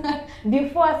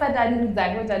 Before asatandudza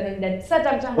kuti ndisata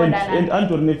kutangodana and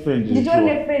antorine friend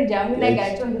nditorine friend yangu inenge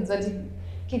achitondudza kuti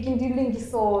Kiki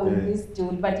ndilingiso this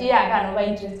dude but iye akanova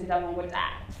interested amongoti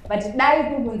but dai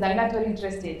kubvunza ngatori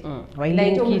interested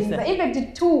wailinkisa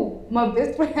even two my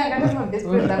best friend akati my best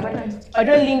friend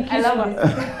atolinkisa I love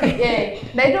this yeah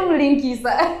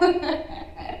ndaitomulinkisa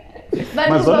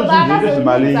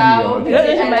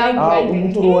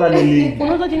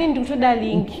unozoti nini ndikutoda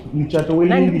linki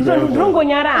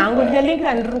ndirongonyara hangu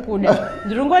ndinalinkira ndiri kuda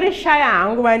ndiringorishaya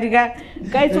hangu vandika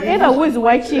guys whoever who is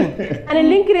watching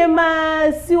anilinkire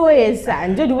macos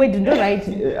ndodiwedi ndo right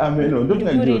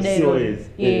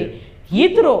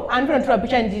hitro andinotora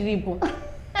picha ndiripo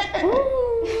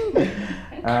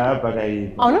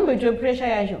aunomboitwe pressure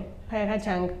yacho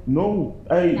payakatanga no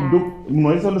munhu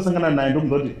waisa ndosangana naye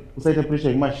ndomuzati usaita pressure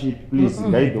yekumaship please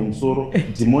ngaibve musoro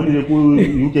dhimoni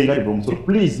reku-uk ngaribve musoro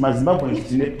please mazimbabweans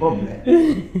tine problem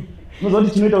unoziva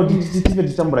kuti chinoita kuti tive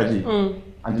tichitambura chii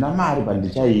handina mari but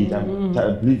ndichaita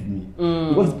believe me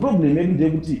because problem yedu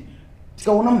ndeyekuti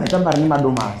tikaona munhu atambara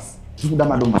nemadomasi tiri kuda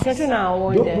madomasi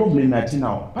ndo problem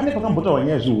yatinawo pane pakambotaura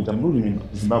nyaya zvihuta muri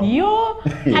Zimbabwe.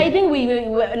 I think we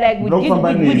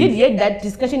did get that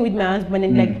discussion with my husband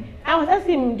and like I was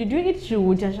asking him, did you eat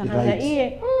zvihuta zvakanga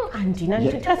iye handina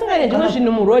tasangana zvimwe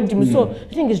zvinhu murodhi so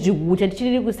zvinenge zvihuta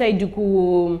tichiri kusaidi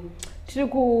tiri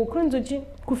kunzoti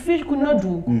kufish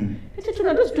kunodhuku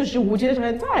tichitona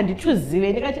zvihuta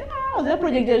handituzive ndikati that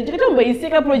project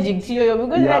ndikatomboiseka project iyoyo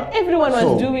because like everyone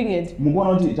was doing it.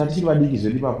 Mukuona kuti tatichiri vadiki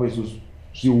zvedu ipapo isusu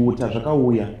zvihuta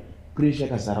zvakauya pressure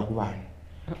yakazara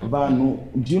kuvanhu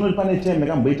ndinoti pane time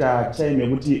yakamboita time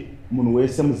yekuti munhu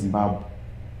wese muZimbabwe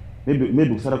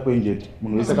maybe kusara kwenjeti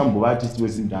munhu wese akambova artist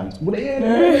wezindance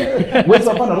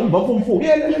wese afana rumba form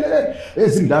 4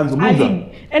 ezindance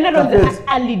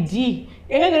alid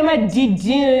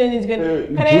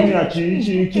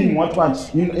Junior king what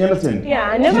you understand?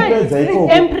 Yeah, never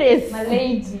Empress,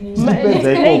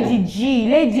 Lady G,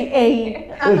 Lady A.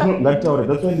 That's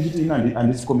why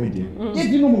this comedian. If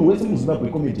you know what's a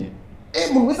comedian.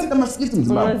 Munhu wese anda maskits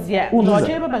muZimbabwe.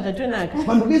 Unozwa baba zvatonaka.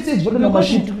 Vanhu vese zvona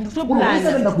maship. Munhu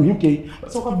wese anda ku UK.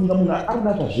 Saka kubvunza munhu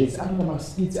arikuda zvese, arikuda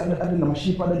maskits, arikuda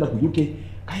maship, anoenda ku UK.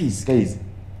 Guys.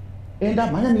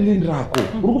 Enda mhanya nelindi rako.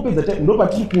 Uri kupedza time ndo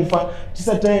patiri kufa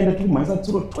tisati taenda tikumhanyisa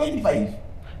tsuro 25.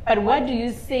 But what do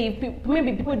you say?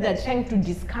 Maybe people that are trying to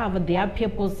discover their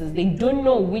purposes, they don't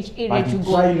know which area to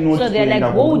go. So they're like,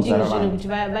 holding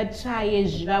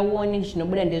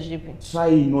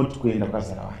try not kuenda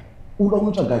kwazara vanhu. Uda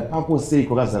unotsvaga pako sei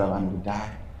kwakazara vanhu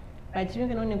kudhara. But you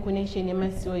can only connection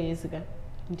yemasiwo yesika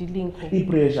ndilinko.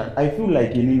 Pressure. I feel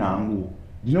like inini hangu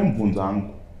ndinomubvunzo hangu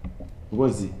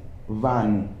because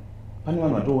vanhu pane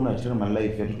vanhu vatoona chira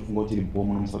malife yati tofunga kuti iri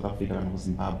bomu no South Africa kana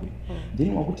kuZimbabwe.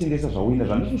 Then wakutengesa zvawina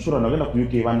zvandinoshora ndokuenda ku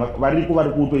UK vanhu vari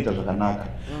kutoita zvakanaka.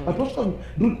 But wasvika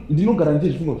ndinogara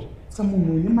ndichifunga kuti saka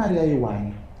munhu une mari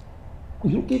yaiwana ku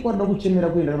UK kwada kuchemera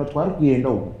kuenda kana kuti ari kuenda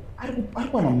uko ari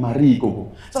kuwana mari ikoko.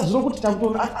 Saka zvino kuti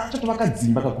takutoona achatovaka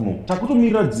dzimba kakuno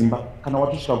takutomirira dzimba kana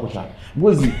watosvika kusha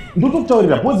because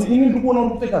ndotokutaurira because ini ndiri kuona uri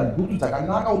kupfeka bhutu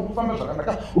dzakanaka, uri kufamba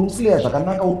zvakanaka, uri kusileya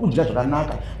zvakanaka, uri kudya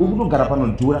zvakanaka, uri kutogara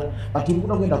panodhura but uri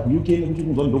kuda kuenda ku UK nekuti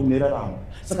kunzwa ndokuneraramo.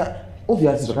 Saka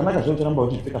obviously zvakanaka zvino charamba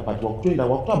uchipfeka but wakutoenda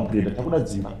wakutoupgrade takuda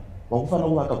dzimba wakufanira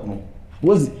kuvaka kuno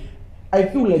because I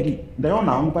feel like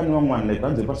ndaiona hangu pane vamwe vanhu like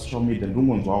vanze pasocial media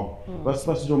ndingonzwawo vasi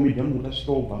pasocial media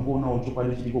ndokutasvika ubvangoona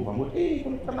chokwadi chiriko ubvangoti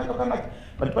kanaka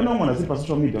but pane vamwe vanhu asiri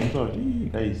pasocial media unotaura kuti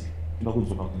guys inoda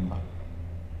kudzoka kumba.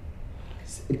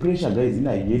 Pressure guys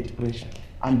ina hate pressure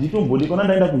anditombodi kana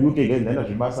ndaenda ku UK guys ndaenda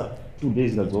zvibasa 2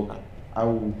 days ndadzoka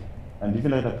au andifi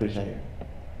ndaita pressure here.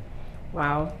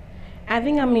 Wow. I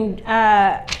think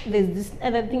there's this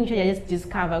other thing which I just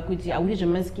discovered kuti awuti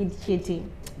zvemaskiti chete.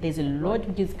 There's a lot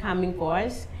which is coming for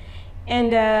us,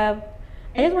 and I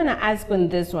just want to ask on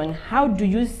this one: how do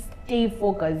you stay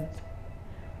focused?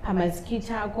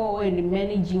 Pamaskitako and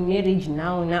managing marriage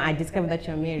now. Now I discovered that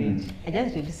you're married. I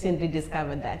just recently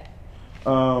discovered that.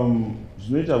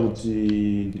 Zvinoita kuti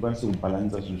ndikwanise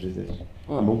kubalansa zvinhu zvese.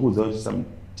 Ambokuudza kuti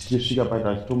tichisvika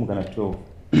paita tomuka na 12.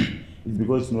 It's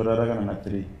because tinorara kana na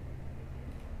 3.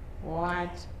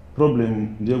 What?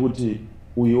 Problem ndeyekuti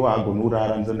uyo agona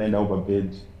urara ndinoenda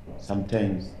pabed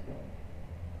sometimes.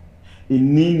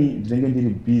 Inini ndinenge ndiri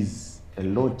busy a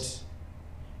lot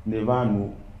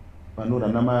nevanhu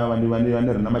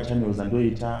vanorana machannels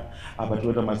andoita apa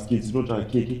toita maskits toita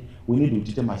keki we need to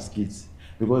teach maskits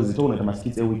because toona kuti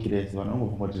maskits eweekdays vanhu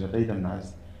vangofunga kuti zvataita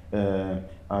nhasi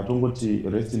tongoti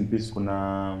rest in peace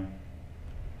kuna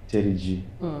Tytie G.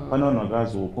 Pane vanhu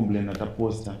vakazocomplaina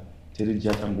taposta Tytie G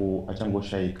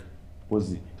achangoshayika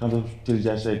because tanzo Tytie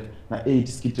G ashayika na 8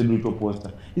 skit redu toposta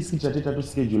iskit yateta to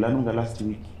schedule anonga last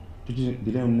week tuti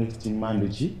ndile next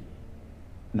Monday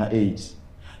na 8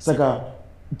 saka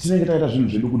tinenge taita zvinhu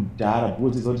zvedu kudhara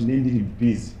because it's not ndiri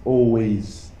busy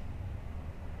always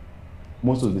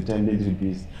most of the time ndiri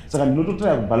busy saka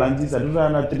ndinototaya kubalancisa totora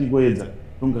na 3 kuedza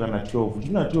tonga kana 12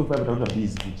 tuna 12 pa takuta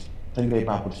busy kuti tangira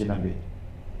ipapo tichenda mberi.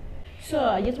 So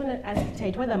I just want to ask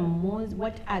Tytie, what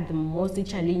are the most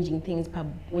challenging things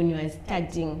when you are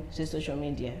starting the social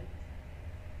media?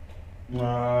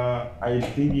 I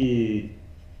think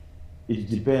it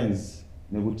depends.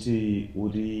 Nekuti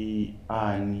uri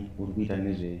ani uri kuita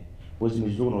nezve because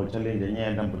muzvino challenge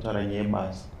nyaya ndambotara nyaya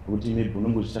basi kuti maybe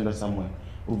unongoshanda somewhere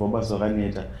ubva basa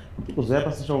rakaneta kuti kuzoya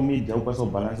pa social media ukasa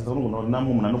balance saka unogona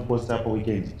namo munhu anoposta pa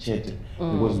weekend chete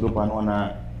because ndo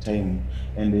panoona time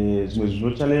and zvimwe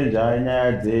zvino challenge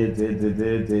nyaya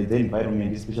dze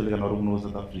environment especially kana uri kuno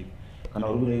South Africa kana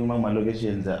uri kune mamwe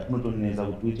locations unotonesa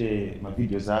kuti uite ma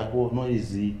videos ako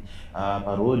noisy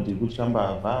pa road kuti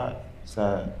chambavha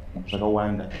saka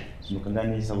zvakawanda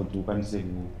zvinokanganisa kuti ukwanise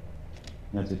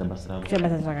kunyatsoita basa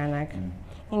rako.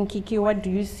 And Kiki, what do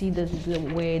you see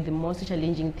were the most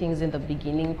challenging things in the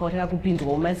beginning? Okay,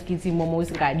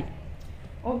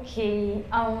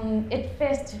 at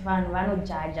first, one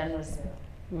judge and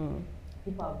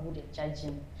people are good at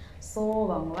judging. So,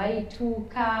 why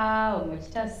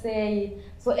tuka, say.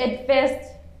 So at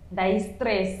first, I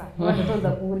stress. I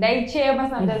chema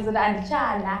sometimes and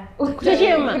chala. Oh,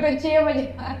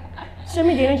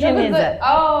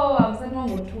 I'm saying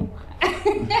no.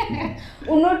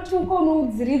 unotuka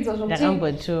unodziridzwa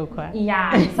ndakambotukwa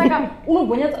saka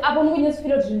apa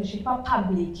unogonyatsofiira kuti zvinhu zviri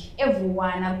papublic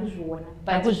everyone ari kuzviona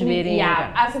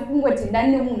akuzviverenga asi kungoti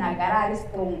ndani nemunhu agara ari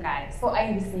strong guy so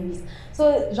aindisimbisa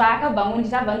so zvaakabva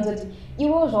ndichabva ndizoti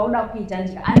iwewo zvauda kuita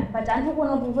but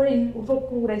anditokuona kuti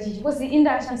utokura chichi bcause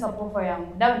indakashandisa profile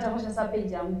yangu ndava ndakashandisa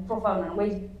page yangu profile nangu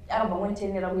akabva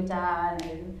ngonditenera kuita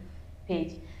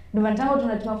page ndobva nditanga kuti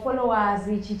ndati mafollowers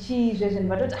chichi zvezvo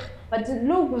ndivatoti but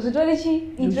look zvitori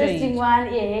interesting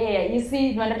one you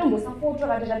see ndobva ndatomboisa photo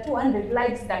akatoita 200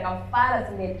 likes ndakafara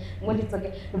singeni ngoti it's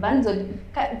okay ndobva ndizoti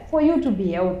for you to be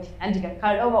healthy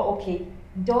andikakhala over okay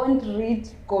don't read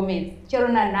comments chero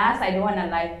nanhasi I don't wanna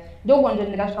lie ndogonjo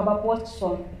ndikasvika papost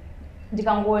so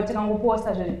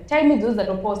ndikangoposta zvezvo time idzodzo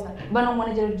dzatoposta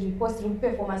vanomona chero kuti post iri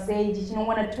kuperforma sei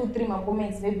chichinongona 2-3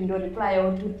 macomments maybe ndo reply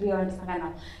or 2-3 vandisanga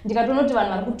navo ndikatoona kuti vanhu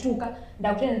vari kutuka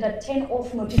ndakutenda turn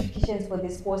off notifications for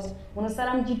this post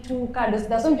munosara muchituka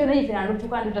ndosida so muchiona even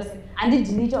andotuka ndota se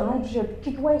handidelete vanonotosha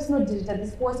Kiki why not delete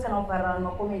this post kana kuvharira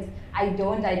macomments I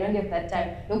don't have that time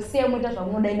ndokusiya muita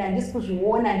zvamunoda ine handisi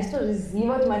kuzviona handisi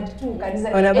tozviziva kuti mandituka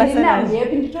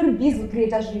ndinamhepi nditori busy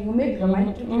creator zvinhu maybe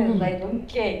zvamanditukira I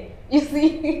don't care. You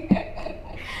see,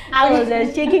 I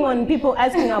was checking on people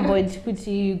asking about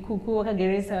kuti kuku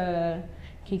wakageresa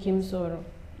Kiki musoro.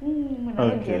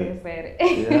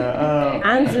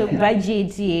 Anzo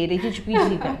budget here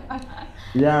chichikuitika.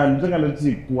 Yeah, nditanga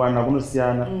ndati kuwana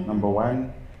kunosiyana number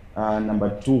 1, number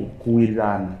 2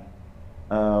 kuwirirana.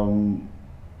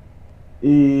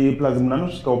 Plus munhu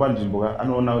anosvikawo panzvimbo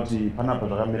anoona kuti panapa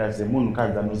zvakamira sei munhu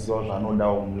kadzi anozivawo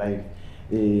zvaanodawo mulife.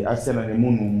 Asiyana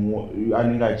nemunhu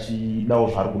anenge achidawo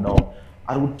zvaari kudawo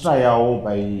ari kutrayawo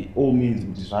by all means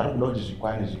kuti zvaari kuda kuti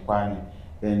zvikwane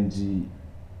and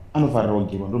anofarira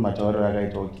kugerwa ndo matauriro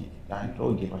akaita okay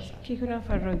ndogerwa Kiki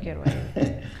unofarira kugerwa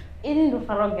ini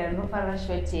ndofarira kugera ndofarira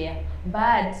shoteya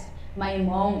but my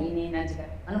mom inini andika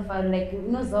anofarira like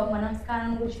unoziva mwana musikana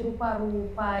anongochirukwa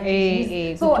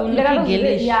so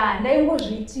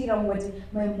ndaingozviitira ngoti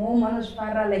my mom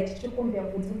anozvifarira like tichikombera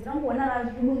kuti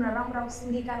rangoona dunhu rangu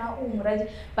rakusungikana umurachi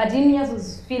but ini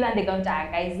nyatsozvifila ndikakuti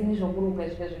hakaizini zvokuruka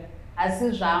zvezvo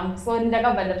asi zvangu so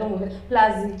ndakabva ndatongoa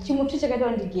plus chimwe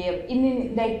chichakaitawo ndigero ini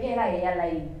ndaipera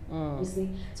hairline you see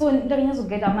so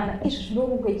ndakanyazogeta mana izvi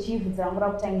zvidoruke chivhudzi rangu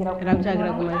rakutangira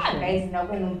guys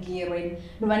ndakwenogerwa ini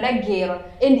ndobva ndagerwa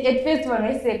and at first vanhu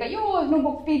vaiseka yo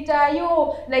zvinombokupita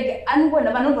yo like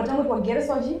anongona vanombotanga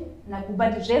kugereswachi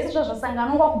but zvese zvazvasanga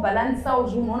anonga kubhalansisawo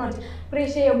zvinhu unoona kuti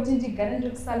pressure yekuti ndigare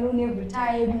ndiri kusaluni every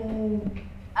time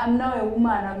I'm now a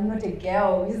woman, I'm not a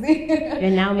girl, you see.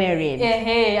 You're now married. Yeah,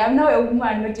 hey, I'm now a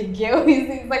woman, not a girl, you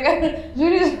see. It's like,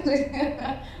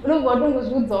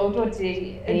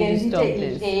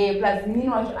 plus, you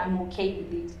know, I'm okay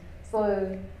with it. So,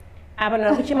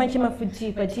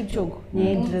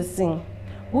 dressing.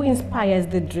 Who inspires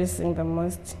the dressing the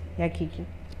most? Ya Kiki.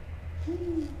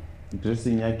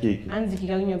 Dressing ya Kiki.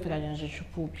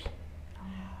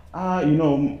 You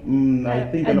know, I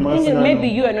think maybe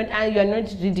you are not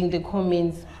reading the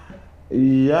comments.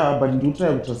 Yeah, but do try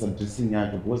to trust dressing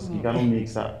yake because you cannot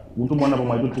mix up. Utomwana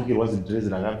pamwe atotukirwa zidress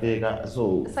rakapfeka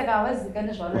so saka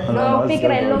avazikane zvalo no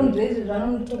pekera long dress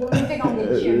zvanonopfeka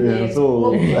ngechimwe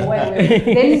so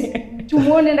then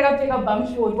tumone ndakapfeka bum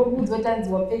short pokudzwa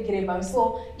tanzi wapfekere bum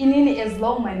so inini as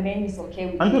long my man is okay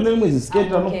with anto nemwe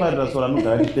ziskate anofarira so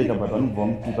anogara achipfeka but anobva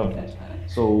mutuka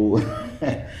so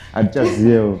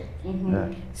achaziyewo.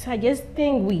 So I just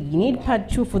think we need part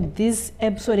 2 for this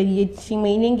episode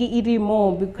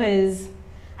more because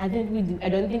I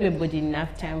don't think we've got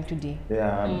enough time today.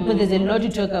 Yeah. Because there's a lot to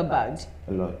talk about.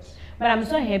 A lot. But I'm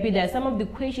so happy that some of the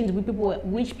questions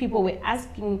which people were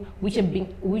asking, which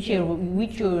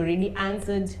you already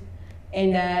answered,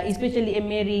 and especially a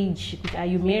marriage. Are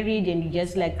you married? And you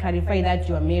just like clarify that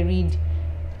you are married.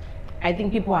 I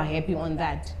think people are happy on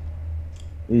that.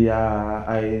 Yeah,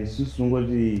 I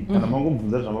susungoti kana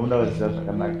mangobvunza zvamamuda kuziva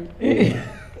zvakanaka.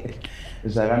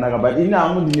 Zvakanaka, but ina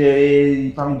hangu ndine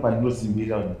pangu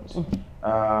pandinosimbira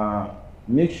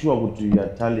make sure kuti you are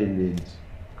talented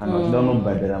kana uchida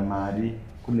unobhadhara mari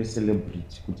kune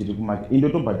celebrity kuti iri kumarket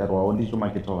indotobhadharwawo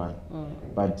ndichitomaketa vanhu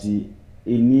but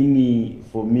inini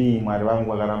for me mwari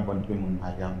vangu vakaramba ndipe munhu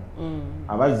mari yangu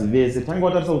havazi vese tange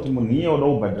watarisa kuti munhu iye uda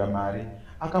kubhadhara mari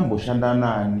akamboshanda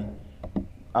nani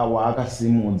awa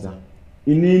akasimudza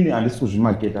inini handisi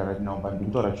kuzvimaketa right now but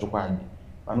ndikutaura chokwadi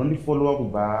vanondifollowa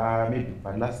kubva maybe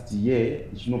last year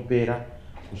ichinopera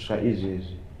kusvika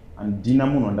izvezvi handina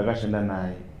munhu wandakashanda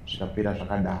naye zvikapera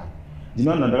zvakadaro ndine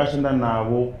vanhu vandakashanda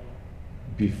navo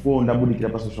before ndabudikira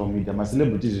pasocial media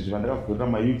macelebrities izvi vandakavhurira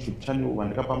mayoutube channel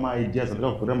vandakapa maideas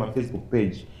vandakavhurira mafacebook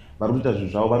page vari kuita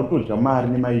zvinhu zvavo, vari kutodya mari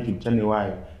nemayoutube channel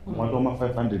wayo. Mwatoma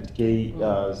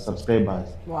 500k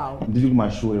subscribers. Wow. Ndiri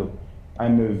kumashure.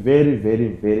 I'm a very, very,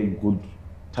 very good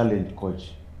talent coach.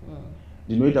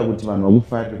 Ndinoita kuti vanhu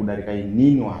vakufarire kudarika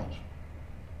inini wacho.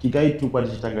 Kikaitukwa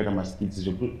tichitanga ita maskits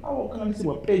zvekuti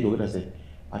kanganisirwa page wakaita sei,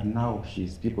 but now she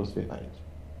is people's favorite.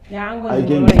 I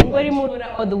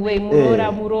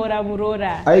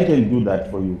can do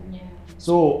that for you.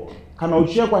 So kana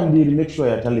uchiya kwandiri, make sure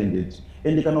you're talented.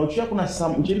 And kana uchiya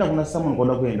uchienda kuna someone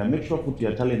kwada kuenda, make sure kuti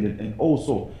you're talented, and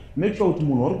also make sure kuti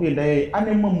munhu uri kuenda yeye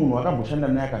ane mumwe munhu akamboshanda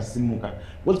naye akasimuka.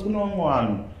 Because kuna vamwe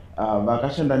vanhu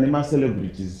vakashanda nema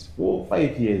celebrities for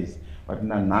 5 years, but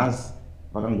nanhasi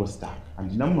vakangostuck.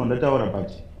 Handina munhu andataura,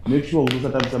 but make sure kuti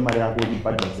usatambisa mari yako kuti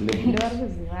bhadha celebrity.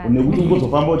 Nekuti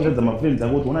ungozofamba uchiratidza mafriends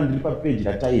ako kuti ona ndiri papage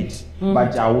rataiti,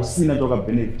 but hausina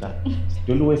chawakabenefita.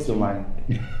 Don't waste your money.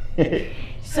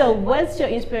 So what's your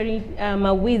inspiring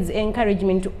Mawid's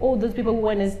encouragement to all those people who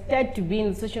want to start to be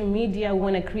in social media, who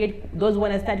want to create, those who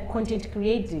want to start content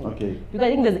creating? Okay. Because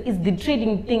I think it's the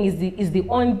trading thing is the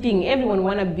own thing. Everyone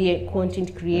want to be a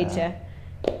content creator.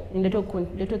 In the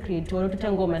creator,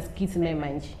 to my skits in my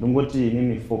mind. Nongoti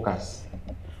nini focus.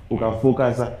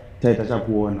 Ukafocus Tytie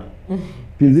achakuona.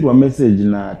 Pinzirwa message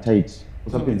na Tytie.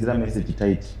 Usapinzira message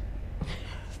Tytie.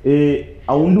 Okay,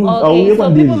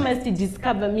 so people must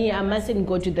discover me, I mustn't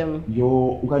go to them.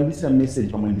 Yo, ukandisira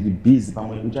message pamwe ndiri busy,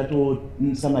 pamwe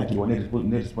uchatonsanakirwa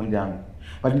nerespond yangu.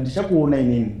 But ndichakuona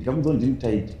inini, ndikakuudza ndini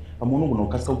Tytie, pamwe unogona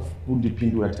kukasika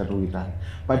kundipindura tikatowirirana.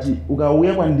 But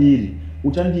ukauya kwandiri,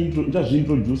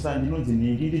 uchazviintroducer, ndinonzi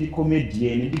ndiri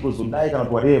comedian, ndigozodai kana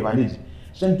kuti whatever, nditi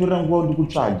chichanditorera nguva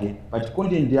ndikutsvage, but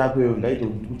content yako iyo ngaite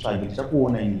kuti ndikutsvage,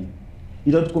 ndichakuona inini.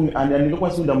 Ita kuti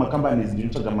andingakwanisi kuenda mumacompanies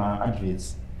ndinotsvaga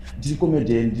ma-adverts. Ndiri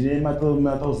comedian, ndine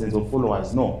ma-thousands of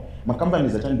followers. No,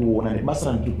 ma-companies achandiona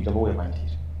nebasa randiri kuita pauya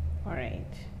pandiri.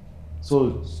 Alright.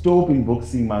 So stop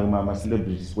inboxing my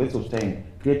celebrities. Waste of time.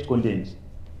 Create content.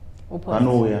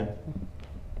 Panouya.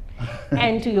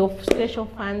 And to your special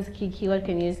fans, Kiki, what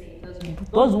can you say?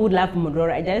 Those who love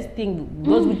Murora, I just think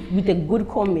those with a good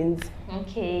comments.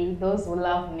 Okay, those who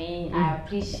love me, I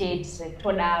appreciate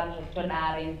Todar,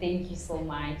 and thank you so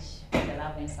much for the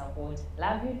love and support.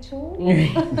 Love you too.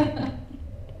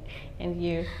 And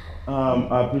you?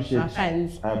 I appreciate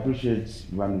fans. I appreciate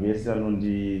vanhu vese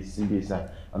vanondisimbisa,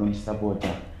 vanondisupporta.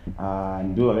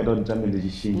 Ndo vakaita kuti ndirambe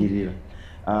ndichishingirira.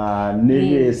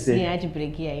 Nevese nehati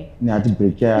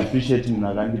break. I appreciate munhu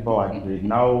akandipa heart break.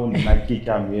 Now ndina Kiki,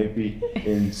 I'm happy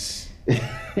and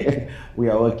we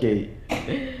are okay.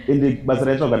 Ende basa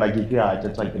raitsvagwa naKiki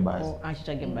achatsvage basa.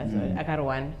 Achatsvage basa.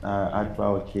 Akarwana. Akwa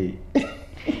okay.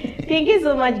 Thank you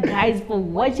so much, guys, for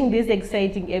watching this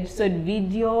exciting episode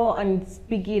video on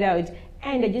Speak It Out.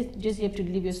 And I just have to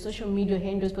leave your social media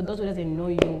handles for those who doesn't know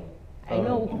you. I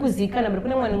know kukuzikana, but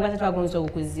kuna mwana ngasa twagonzo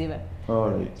kukuziva.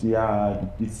 Alright, yeah,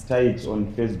 it's Tytie on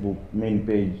Facebook main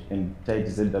page, and Tytie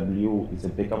ZW is a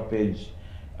backup page.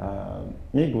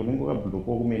 Yego ningoka block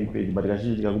ku main page, but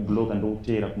kashijika ku blog and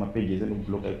utera kuma pages and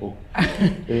blog iko.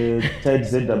 Tytie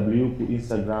ZW ku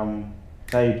Instagram,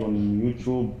 Tytie on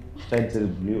YouTube, Tytie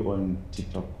ZW on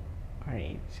TikTok.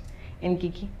 Alright. And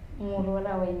Kiki?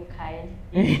 Murora wenye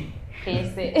kaili.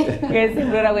 Kese. Kese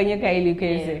murora wenye kaili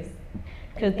kese.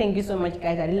 So thank you so much,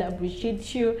 guys. I really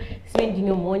appreciate you spending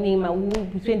your morning,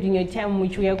 spending your time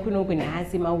with you,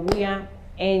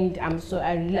 and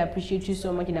I really appreciate you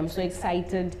so much, and I'm so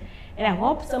excited. And I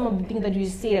hope some of the things that you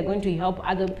say are going to help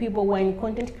other people who are in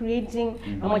content creating.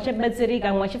 I'm watching Batsirika,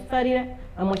 I'm watching Farida,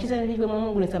 I'm watching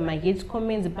some my hates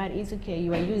comments, but it's okay.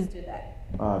 You are used to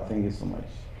that. Thank you so much.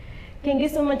 Thank you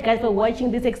so much, guys, for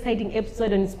watching this exciting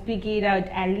episode on Speak It Out.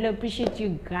 I really appreciate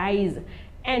you guys.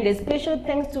 And a special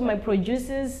thanks to my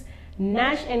producers,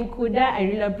 Nash and Kuda. I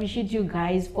really appreciate you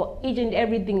guys for each and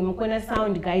everything. Mkona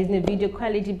sound, guys, in the video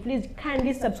quality. Please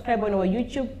kindly subscribe on our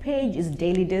YouTube page, is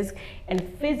Daily Desk, and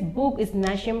Facebook is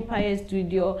Nash Empire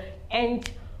Studio. And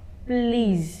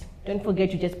please don't forget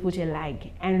to just put a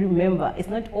like. And remember, it's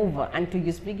not over until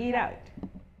you speak it out.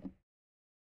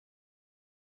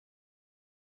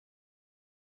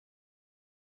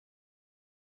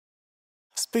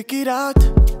 Speak it out.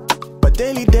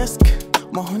 Daily Desk,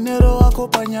 mahonero wako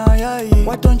panyayai.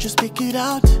 Why don't you speak it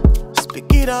out?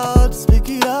 Speak it out, speak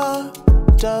it out.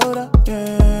 Taura,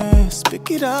 yeah,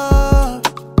 speak it out.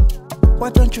 Why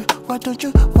don't you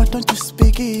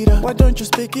speak it out? Why don't you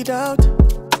speak it out?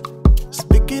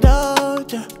 Speak it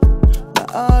out, yeah. Now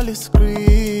all is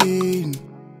green.